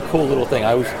it's a cool little thing.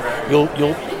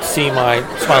 You'll see my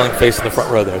smiling face in the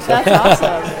front row there. So. That's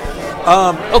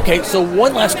awesome. Okay, so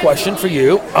one last question for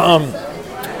you.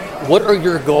 What are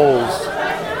your goals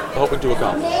hoping to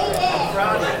accomplish?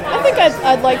 I think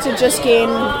I'd like to just gain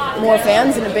more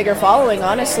fans and a bigger following.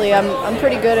 Honestly, I'm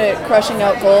pretty good at crushing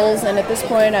out goals, and at this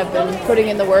point, I've been putting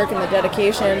in the work and the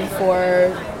dedication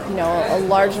for a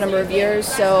large number of years.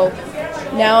 So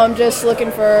now I'm just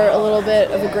looking for a little bit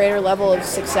of a greater level of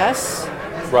success.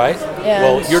 Right.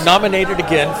 Well, you're nominated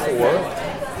again for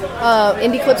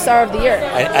Indie Clip Star of the Year.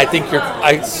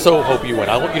 I so hope you win.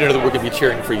 I want you to know that we're going to be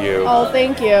cheering for you. Oh,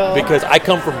 thank you. Because I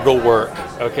come from real work,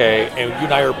 okay, and you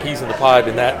and I are peas in the pod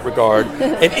in that regard.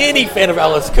 And any fan of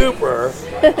Alice Cooper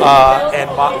and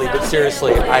Motley, but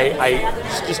seriously,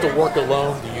 just to work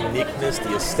alone, the uniqueness,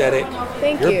 the aesthetic.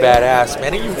 You're You're badass,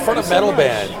 man. And you're in front of metal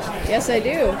band. Yes, I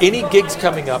do. Any gigs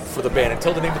coming up for the band? And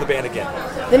tell the name of the band again.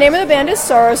 The name of the band is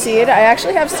Sorrow Seed. I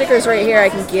actually have stickers right here. I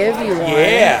can give you one.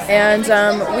 Yeah. And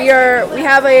we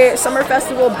have a summer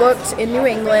festival booked in New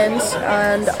England,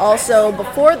 and also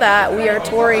before that, we are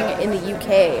touring in the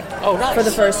UK. Oh, nice. For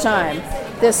the first time.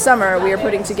 This summer, we are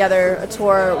putting together a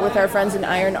tour with our friends in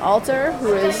Iron Altar,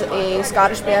 who is a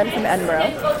Scottish band from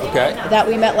Edinburgh. Okay. That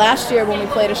we met last year when we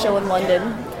played a show in London,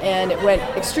 and it went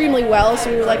extremely well. So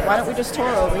we were like, why don't we just tour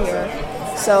over here?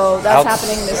 So that's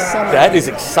happening this summer. That is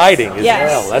exciting as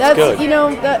well. That's good.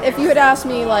 If you had asked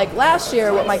me like last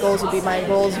year what my goals would be, my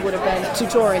goals would have been to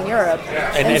tour in Europe.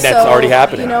 And that's already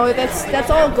happening. That's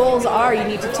all goals are. You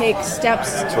need to take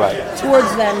steps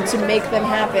towards them to make them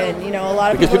happen. A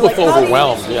lot of people are feel like,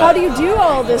 overwhelmed. How do you do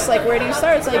all this? Like, where do you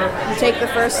start? It's like you take the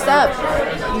first step.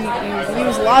 You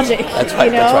use logic. That's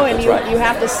right. And you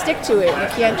have to stick to it. You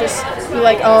can't just be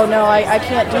like, oh no, I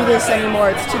can't do this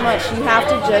anymore. It's too much. You have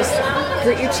to just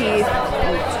grit your teeth,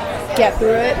 get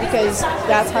through it, because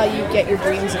that's how you get your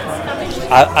dreams accomplished.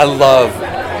 I love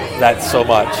that so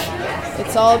much.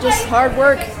 It's all just hard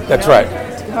work. That's right.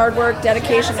 It's hard work,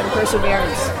 dedication, and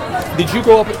perseverance. Did you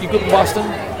grow up in Boston?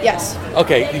 Yes.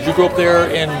 Okay. Did you grow up there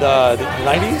in the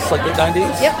 90s, like mid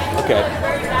 90s? Yep. Okay.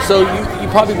 So you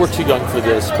probably were too young for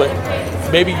this, but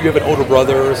maybe you have an older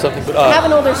brother or something. But, I have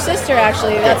an older sister,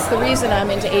 actually. That's the reason I'm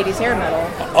into 80s hair metal.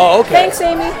 Oh, okay. Thanks,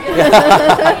 Amy.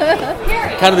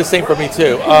 Kind of the same for me,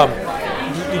 too.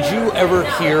 Did you ever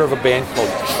hear of a band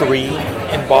called Tree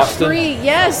in Boston? Tree,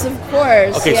 yes, of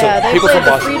course. Okay, yeah, so they people played from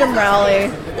the Boston. Freedom Rally.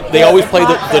 They always play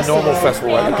the festival. normal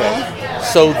festival, right? Okay.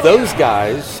 So those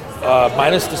guys,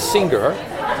 minus the singer,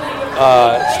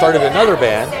 started another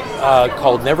band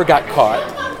called Never Got Caught.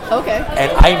 Okay.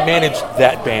 And I managed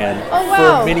that band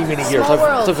for many, many years. Small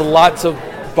world. There's lots of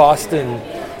Boston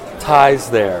ties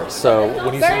there. So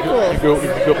when you grew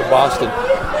up in Boston,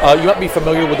 you might be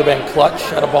familiar with the band Clutch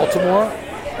out of Baltimore.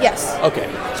 Yes. Okay.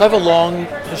 So I have a long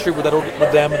history with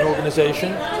them and the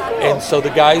organization. And so the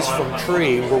guys from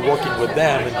Tree were working with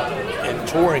them and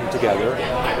touring together.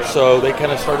 So they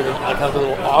kind of started a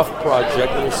little off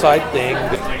project, a little side thing.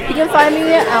 You can find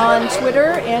me on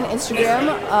Twitter and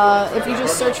Instagram. If you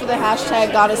just search for the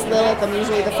hashtag Goddess Lilith, I'm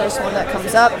usually the first one that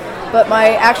comes up. But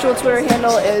my actual Twitter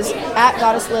handle is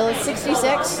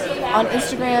 @GoddessLilith66. On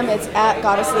Instagram, it's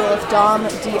 @GoddessLilithDom,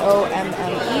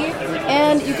 DOMME.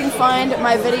 And you can find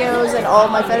my videos and all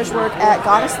of my fetish work at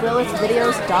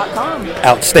GoddessLilithVideos.com.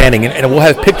 Outstanding. And we'll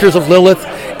have pictures of Lilith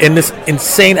in this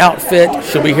insane outfit.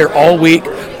 She'll be here all week.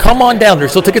 Come on down.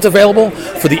 There's still tickets available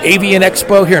for the AVN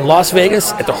Expo here in Las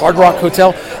Vegas at the Hard Rock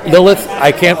Hotel. Lilith,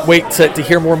 I can't wait to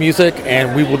hear more music,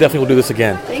 and we will definitely do this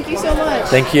again. Thank you so much.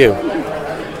 Thank you.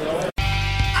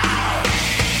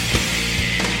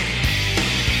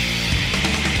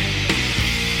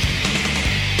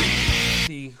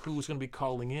 Who's going to be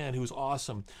calling in, who's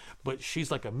awesome, but she's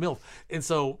like a MILF. And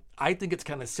so I think it's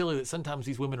kind of silly that sometimes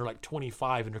these women are like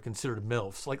 25 and are considered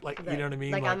MILFs. Like right. You know what I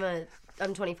mean? Like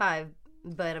I'm 25,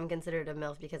 but I'm considered a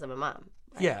MILF because I'm a mom.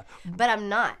 Like, yeah. But I'm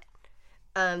not.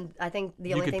 I think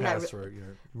the only thing that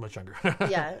you're much younger.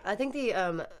 Yeah, I think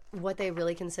the what they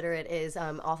really consider it is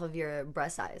off of your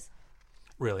breast size.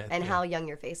 Really? And how young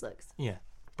your face looks. Yeah.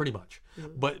 Pretty much,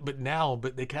 but they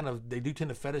do tend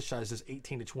to fetishize this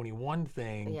 18 to 21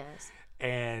 thing. Yes,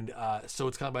 and so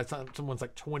it's kind of by the time someone's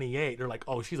like 28, they're like,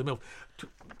 oh, she's a MILF.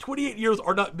 28 years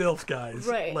are not MILFs, guys.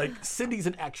 Right. Like Cindy's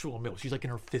an actual MILF. She's like in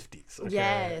her 50s. Okay?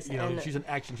 Yes, she's an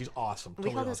action. She's awesome.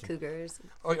 We call those cougars.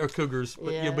 Or cougars,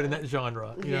 but but in that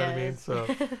genre, you know what I mean. So,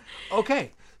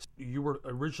 okay, you were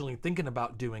originally thinking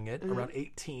about doing it around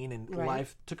 18, and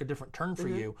life took a different turn for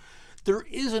you. There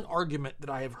is an argument that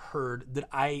I have heard that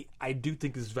I do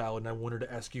think is valid, and I wanted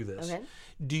to ask you this. Okay.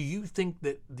 Do you think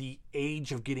that the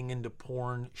age of getting into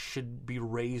porn should be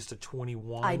raised to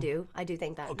 21? I do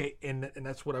think that. Okay, and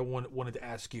that's what I wanted to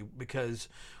ask you, because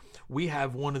we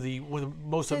have one of the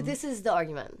most. So this is the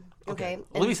argument. Okay.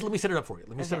 Let me set it up for you.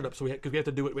 Let me set it up because we have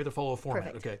to do it. We have to follow a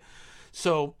format. Perfect. Okay.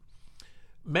 So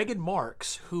Megan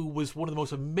Marks, who was one of the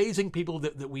most amazing people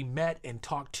that we met and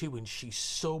talked to, and she's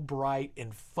so bright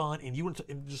and fun, and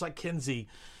and just like Kenzie,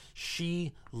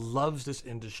 she loves this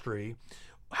industry.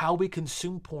 How we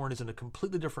consume porn is in a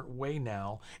completely different way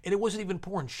now, and it wasn't even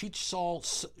porn. She saw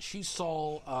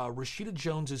Rashida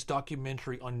Jones's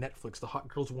documentary on Netflix, the Hot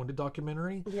Girls Wanted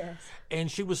documentary. Yes.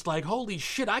 And she was like, "Holy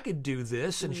shit, I could do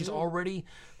this!" And she's already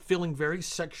feeling very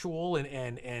sexual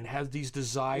and has these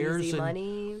desires. Easy and,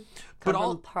 money. but Come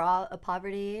all from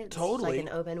poverty. It's Totally. like an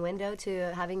open window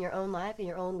to having your own life and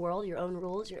your own world, your own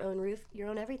rules, your own roof, your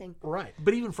own everything. right.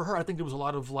 But even for her, I think there was a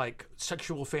lot of like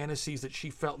sexual fantasies that she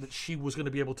felt that she was going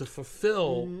to be able to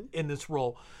fulfill in this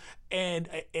role.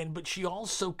 But she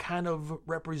also kind of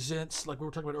represents, like we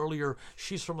were talking about earlier,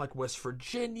 she's from like West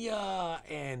Virginia,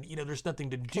 and there's nothing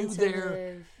to do there.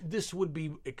 Conservative. This would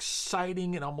be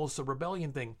exciting and almost a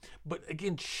rebellion thing. But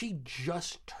again, she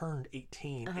just turned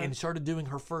 18 and started doing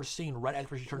her first scene right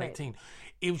after she turned Right. 18.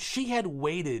 If she had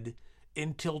waited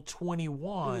until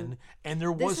 21 and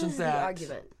there This wasn't is that the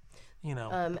argument.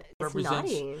 It's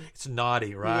represents naughty. it's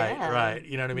naughty, right? Yeah. Right.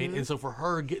 You know what I mean? And so for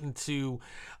her getting to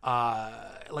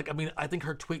I think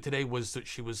her tweet today was that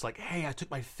she was like, "Hey, I took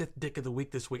my 5th dick of the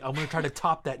week this week. I'm going to try to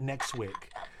top that next week."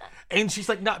 And she's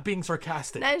like not being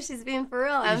sarcastic. No, she's being for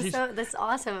real. That's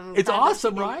awesome. It's Glad that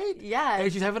awesome, she did- right? Yeah.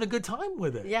 And she's having a good time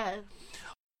with it. Yeah.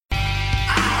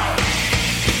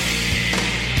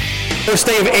 First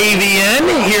day of AVN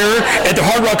here at the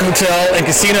Hard Rock Hotel and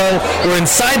Casino. We're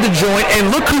inside the joint, and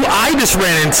look who I just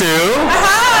ran into.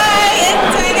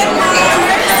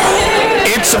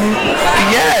 It's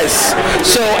yes.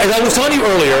 So as I was telling you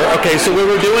earlier, okay, so we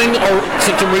were doing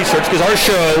some research because our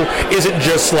show isn't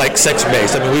just like sex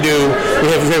based. I mean, we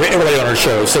have everybody on our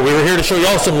show. So we were here to show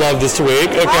y'all some love this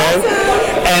week, okay?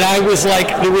 And I was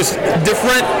like, there was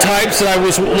different types that I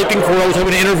was looking for. I was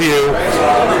hoping to interview,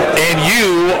 and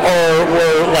you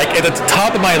were like at the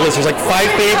top of my list. There's like 5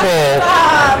 people.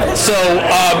 So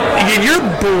you're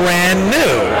brand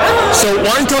new. So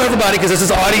why don't you tell everybody, because this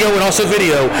is audio and also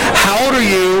video, how old are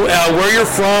you, where you're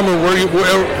from, or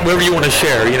wherever you want to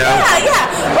share, Yeah.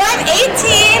 Well, I'm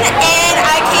 18, and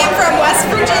I came from West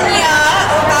Virginia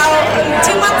about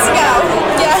 2 months ago.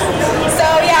 Yeah. So,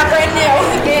 yeah, brand new,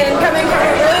 and coming from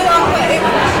a really long way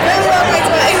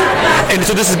away. And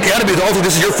so this has got to be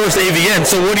this is your first AVN.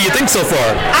 So what do you think so far?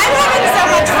 I'm having so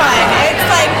much fun. It's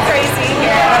like crazy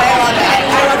here, but I love it.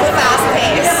 I love the fast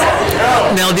pace.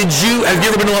 Now, have you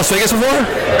ever been to Las Vegas before?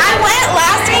 I went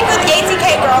last week with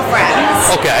ATK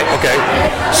girlfriends. Okay.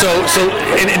 So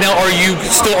and now are you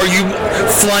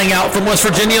flying out from West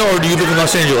Virginia, or do you live in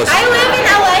Los Angeles? I live in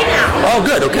LA now. Oh,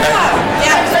 good. Okay.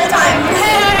 Yeah, full time.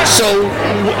 So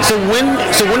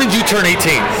when did you turn 18?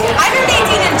 I turned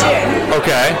 18 in June.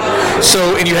 Okay.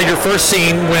 So and you had your first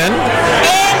scene when?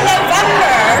 In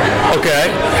November.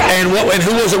 Okay. And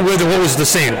who was it with, and what was the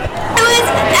scene? It was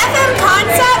FM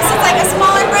Concepts. It's like a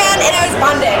smaller brand, and it was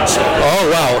bondage. Oh,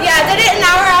 wow. Yeah, I did it an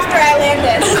hour after I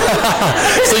landed.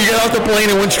 So you got off the plane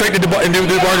and went straight to the bondage.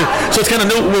 So it's kind of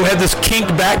new. We had this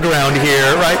kink background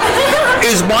here, right?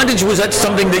 Is bondage, was that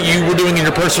something that you were doing in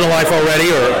your personal life already,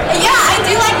 or? Yeah, I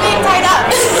do like being tied up.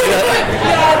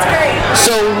 Yeah, it's great.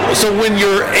 So when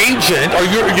your agent, or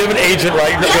you have an agent,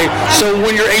 right? Okay. So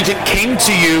when your agent came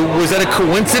to you, was that a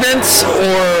coincidence,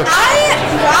 or? I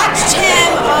watched him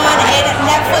on a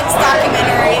Netflix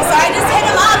documentary, so I just hit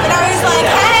him up and I was like,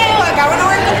 "Hey, like I want to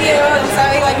work with you." And so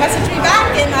he like messaged me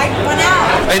back, and I went out.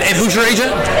 And who's your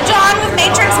agent? John with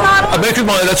Matrix Model. Matrix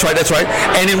Model. That's right.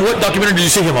 And in what documentary did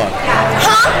you see him on?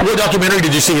 Huh? What documentary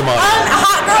did you see him on?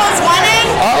 Hot Girls Wanted.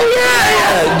 Oh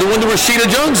yeah, the one that Rashida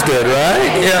Jones did, right?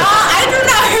 Yeah. I don't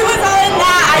know who was all in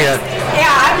that.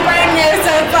 I'm brand new,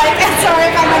 so it's like, I'm sorry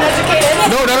if I'm uneducated.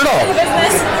 No, not at all. In the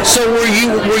business. So were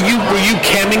you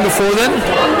camming before then?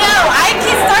 No, I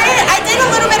did a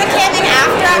little bit of camming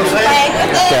after I was playing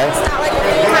with it. Okay. It's not like a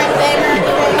full-time thing or anything.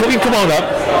 Come on up,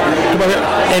 here,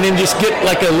 and then just get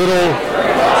like a little.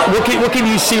 What can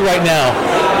you see right now?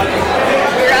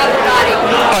 Your upper body.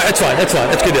 All right, that's fine. That's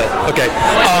a good deal. Okay.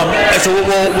 So we'll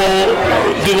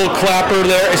do a little clapper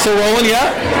there. Is it rolling?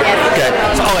 Yeah. Okay.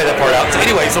 So I'll lay that part out. So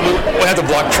anyway, so we'll have to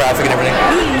block traffic and everything.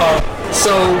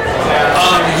 So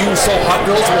you saw Hot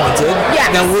Girls Wanted.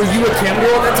 Yeah. Now, were you a cam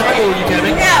girl at that time, or were you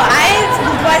camming? No, I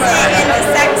wasn't in the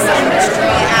sex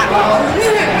industry at all.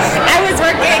 I was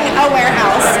working a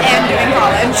warehouse and doing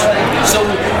college. So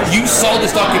you saw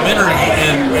this documentary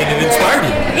and it inspired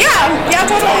you. Yeah,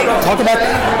 totally. Talk about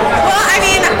that. Well, I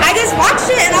mean, I just watched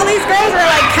it, and all these girls were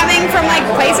like coming from like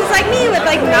places like me with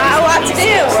like not a lot to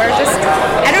do, or just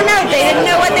I don't know, they didn't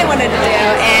know what they wanted to do.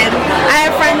 And I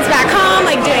have friends back home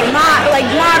like doing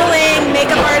modeling,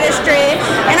 makeup artistry,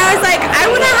 and I was like, I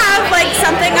want to have like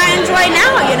something I enjoy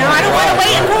now. You know, I don't want to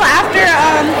wait until after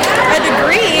a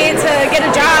degree to get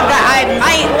a job that I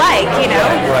might like. You know,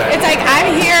 it's like I'm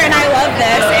here and I love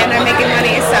this, and I'm making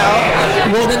money, so.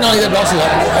 Well, then not only that, but also,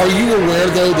 are you aware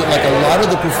though that like a lot of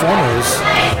the performers,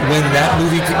 when that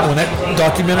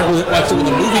documentary, actually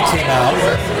when the movie came out,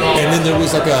 and then there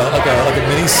was like a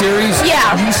mini series.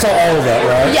 Yeah. You saw all of that,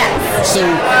 right? Yes. So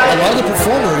a lot of the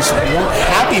performers weren't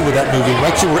happy with that movie.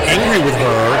 Actually, were angry with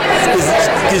her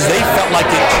because they felt like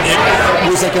it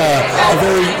was like a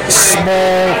very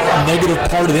small negative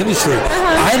part of the industry.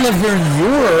 I love hearing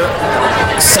your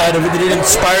side of it, that it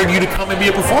inspired you to come and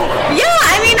be a performer. Yeah,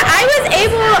 I mean,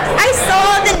 I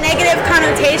saw the negative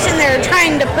connotation they were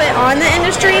trying to put on the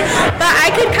industry, but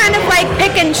I could kind of like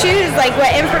pick and choose like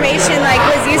what information like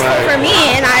was useful for me,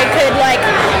 and I could like,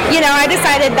 you know, I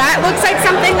decided that looks like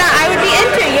something that I would be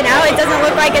into, you know, it doesn't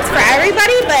look like it's for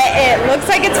everybody, but it looks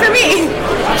like it's for me.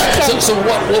 So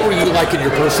what were you like in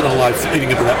your personal life leading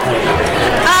up to that point?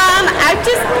 I'm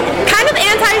just kind of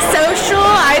antisocial.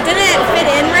 I didn't fit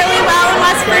in really well in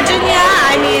West Virginia.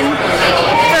 I mean,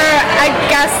 for I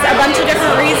guess a bunch of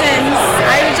different reasons.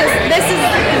 This is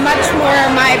much more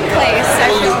my place.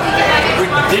 Well, you're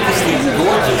ridiculously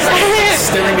gorgeous,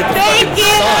 staring at the Thank fucking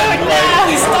you. sun. No,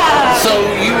 stop. So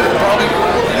you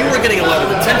were getting a lot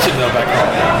of attention though back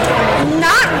home.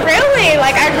 Not really.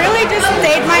 Like I really just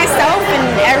stayed myself, and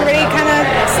everybody kind of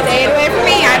stayed away from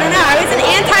me. I don't know. I was an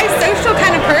antisocial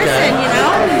kind of person, you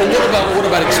know. Well, what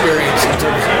about experience in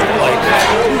terms of like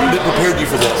that prepared you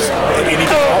for this?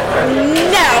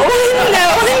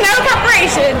 No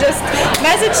preparation. Just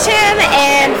messaged him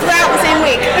and flew out the same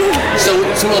week. So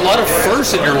a lot of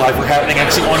firsts in your life were happening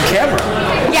actually on camera.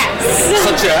 Yes.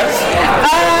 Such as?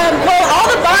 Well, all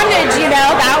the bondage, you know,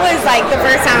 that was like the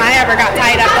first time I ever got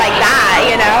tied up like that,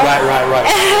 you know. Right.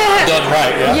 Done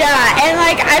right, yeah. Yeah, and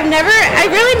like I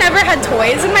really never had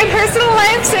toys in my personal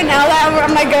life, so now that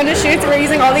I'm like going to shoots, we're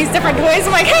using all these different toys,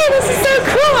 I'm like, hey, this is so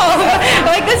cool.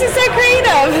 Like, this is so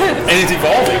creative. And it's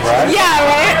evolving, right? Yeah,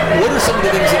 right? What are some of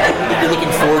the things that you're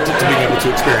looking forward to being able to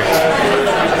experience?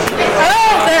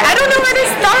 I don't know where to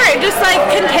start. Just like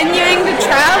continuing to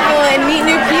travel and meet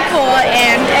new people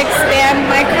and expand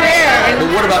my career. But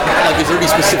what about, like, is there any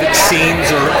specific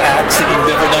scenes or acts that you've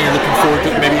never done you're looking forward to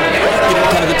maybe, you know,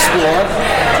 kind of explore?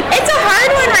 It's a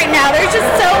hard one right now. There's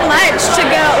just so much to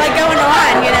go, like, going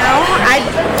on, you know? I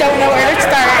don't know where to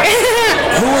start.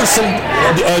 Who are some,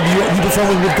 you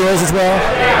performing with girls as well?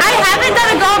 I haven't done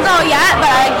a girl yet,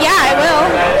 but yeah, I will.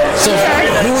 So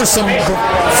who are some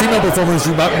female performers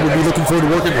you would be looking forward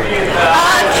to working with?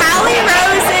 Callie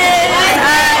Roses,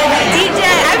 DJ,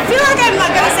 I feel like I'm not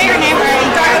going to say her name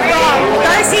right.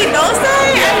 Darcy Dulce?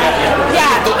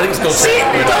 Yeah. I think it's Dulce.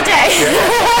 Dulce.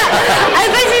 I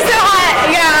think she's so hot.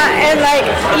 Yeah, and like,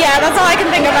 yeah, that's all I can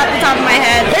think of at the top of my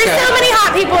head. There's so many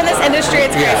hot people in this industry,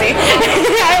 it's crazy.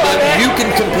 I love it. You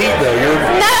can compete though. You're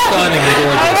stunning and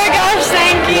gorgeous. Oh my gosh,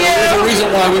 thank you. There's a reason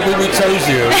why we chose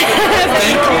you.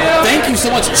 Thank you so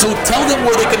much. So tell them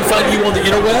where they can find you on the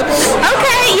interwebs.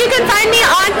 Okay, you can find me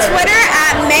on Twitter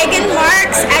at Megan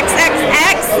Marks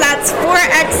XXX. That's 4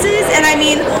 X's, and I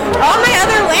mean all my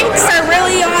other links are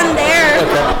really on there.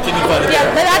 Okay. Can you find it? Yeah,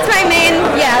 but that's my main.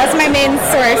 Yeah, that's my main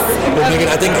source. Well, Megan,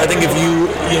 I think if you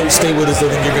stay with us, I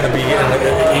think you're going to be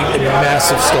a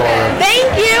massive star. Thank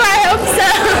you. I hope so.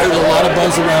 There's a lot of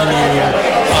buzz around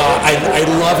you. I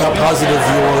love how positive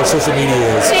your social media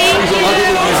is. Thank There's a lot of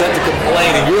people use that to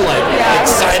complain, and you're like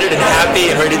excited and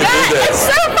happy and ready to do this. It's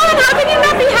so fun. How can you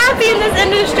not be happy in this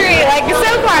industry? Like,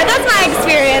 so far, that's my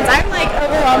experience. I'm like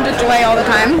overwhelmed with joy all the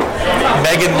time.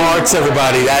 Megan Marks,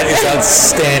 everybody. That is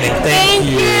outstanding. Thank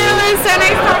you. It's so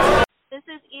nice talking. This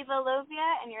is Eva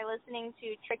Lovia, and you're listening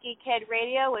to Tricky Kid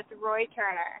Radio with Roy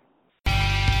Turner.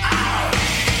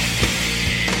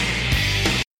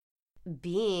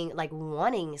 Being like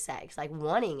wanting sex, like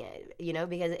wanting it, you know,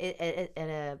 because it at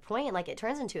a point like it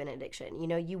turns into an addiction. You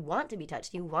know, you want to be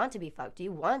touched, you want to be fucked,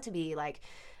 you want to be like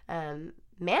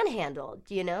manhandled,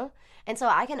 you know. And so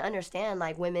I can understand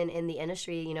like women in the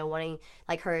industry, you know, wanting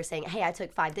like her saying, hey, I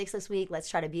took 5 dicks this week, let's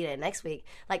try to beat it next week.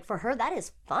 Like for her, that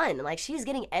is fun. Like she's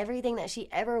getting everything that she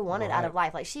ever wanted out of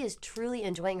life. Like she is truly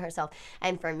enjoying herself.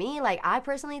 And for me, like I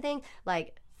personally think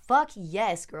like fuck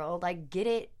yes, girl. Like, get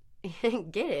it.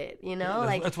 Get it, you know?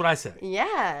 Like, that's what I say.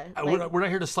 Yeah. We're not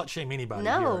here to slut shame anybody.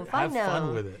 No, here. fuck Have no.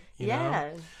 fun with it. You know?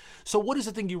 Yeah. So what is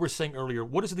the thing you were saying earlier?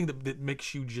 What is the thing that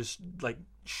makes you just like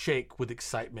shake with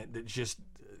excitement? That just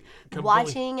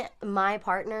watching my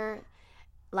partner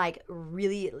like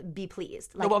really be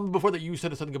pleased. Like, no, but before that, you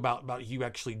said something about you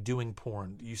actually doing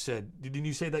porn. You said, didn't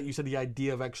you say that? You said the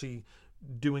idea of actually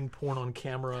doing porn on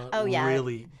camera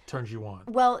really turns you on.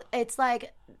 Well, it's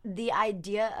like the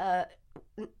idea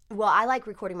well, I like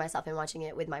recording myself and watching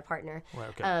it with my partner. Right,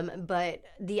 okay. But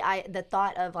the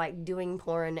thought of like doing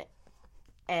porn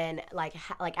and like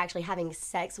actually having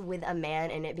sex with a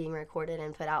man and it being recorded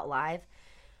and put out live.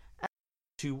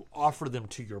 To offer them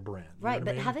to your brand. Right,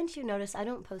 but haven't you noticed I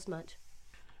don't post much?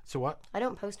 So what? I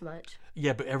don't post much.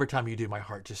 Yeah, but every time you do, my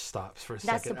heart just stops for a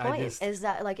second. That's the point, is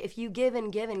that like if you give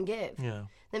and give and give,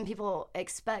 then people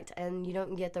expect and you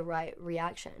don't get the right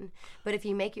reaction. But if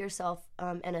you make yourself,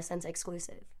 in a sense,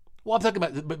 exclusive. Well, I'm talking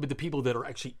about the people that are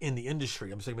actually in the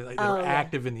industry. I'm saying that are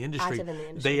active in the industry.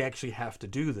 They actually have to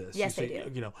do this. Yes, they do.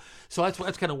 You know, so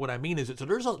that's kind of what I mean. Is it so?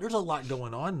 There's a lot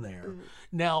going on there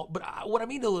now. But what I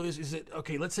mean though is that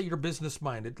okay? Let's say you're business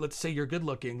minded. Let's say you're good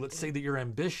looking. Let's say that you're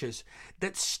ambitious.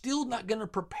 That's still not going to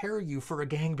prepare you for a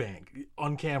gangbang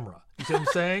on camera. You see what I'm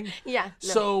saying? Yeah. No.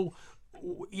 So,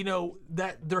 you know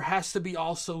that there has to be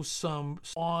also some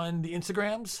on the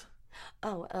Instagrams.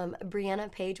 Oh, Brianna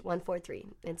Page 143.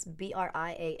 It's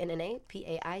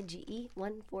BriannaPaige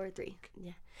 143.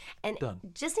 Yeah. And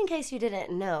just in case you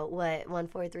didn't know what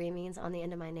 143 means on the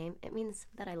end of my name, it means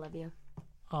that I love you.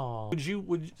 Oh,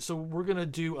 so we're gonna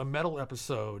do a metal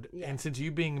episode, and since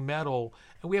you being metal,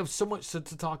 and we have so much to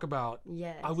talk about,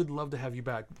 I would love to have you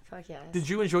back. Fuck yes. Did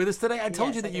you enjoy this today? I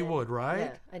told you that you would, right?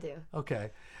 Yeah, I do.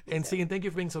 Okay, and and thank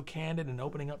you for being so candid and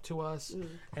opening up to us.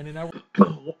 And then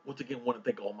once again, want to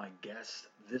thank all my guests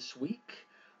this week,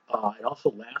 and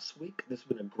also last week. This has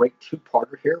been a great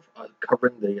two-parter here,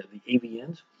 covering the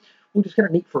AVNs, which is kind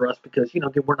of neat for us because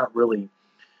again, we're not really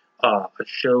a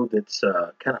show that's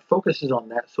kind of focuses on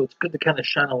that, so it's good to kind of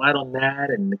shine a light on that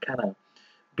and to kind of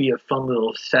be a fun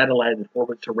little satellite that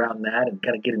orbits around that and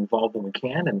kind of get involved when we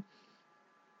can and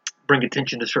bring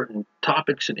attention to certain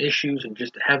topics and issues, and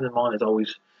just to have them on is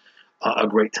always a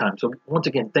great time. So once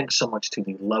again, thanks so much to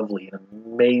the lovely and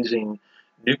amazing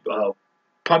new,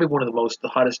 probably one of the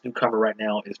hottest newcomer right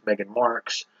now is Megan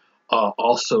Marks.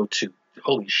 Also to,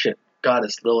 holy shit,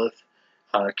 Goddess Lilith.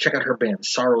 Check out her band,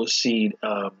 Sorrow Seed,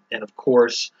 and of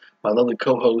course, my lovely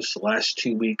co-host the last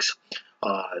 2 weeks,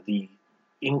 the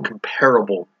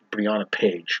incomparable Brianna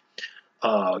Page.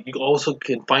 You also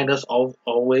can find us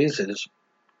always is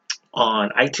on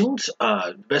iTunes.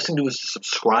 The best thing to do is to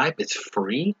subscribe. It's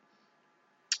free.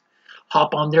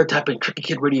 Hop on there, type in Tricky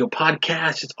Kid Radio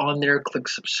Podcast. It's on there. Click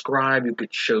subscribe. You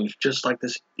get shows just like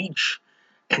this each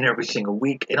and every single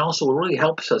week. And also, what really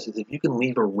helps us is if you can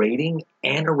leave a rating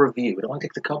and a review. It only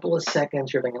takes a couple of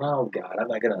seconds. You're thinking, oh, God, I'm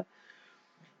not going to,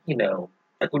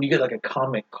 like when you get like a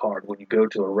comment card when you go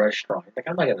to a restaurant, you're like,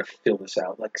 I'm not going to fill this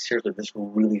out. Like, seriously, this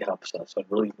really helps us. I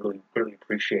really, really, really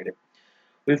appreciate it.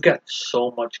 We've got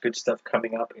so much good stuff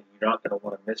coming up, and you're not going to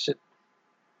want to miss it.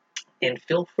 And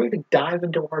feel free to dive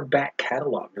into our back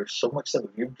catalog. There's so much stuff.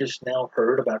 If you've just now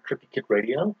heard about Tricky Kid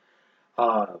Radio,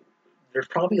 there's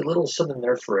probably a little something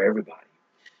there for everybody.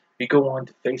 If you go on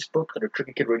to Facebook under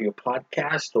Tricky Kid Radio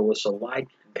Podcast, throw us a like.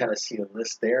 You can kind of see a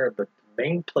list there. But the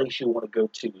main place you want to go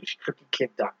to is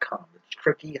trickykid.com. It's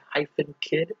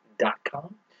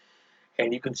tricky-kid.com.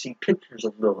 And you can see pictures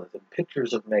of Lilith and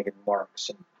pictures of Megan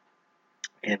Marks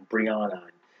and Brianna.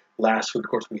 And last week, of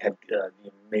course, we had the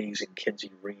amazing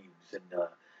Kenzie Reeves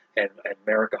and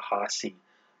Marika Hasi,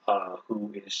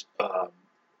 who is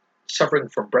suffering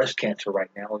from breast cancer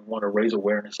right now. We want to raise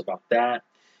awareness about that,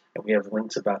 and we have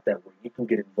links about that where you can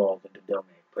get involved and to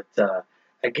donate. But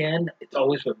again, it's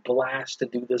always been a blast to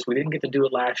do this. We didn't get to do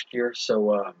it last year,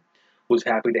 so was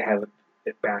happy to have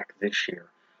it back this year.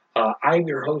 I'm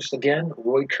your host again,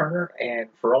 Roy Turner, and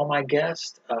for all my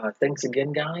guests, thanks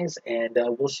again, guys, and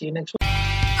we'll see you next week.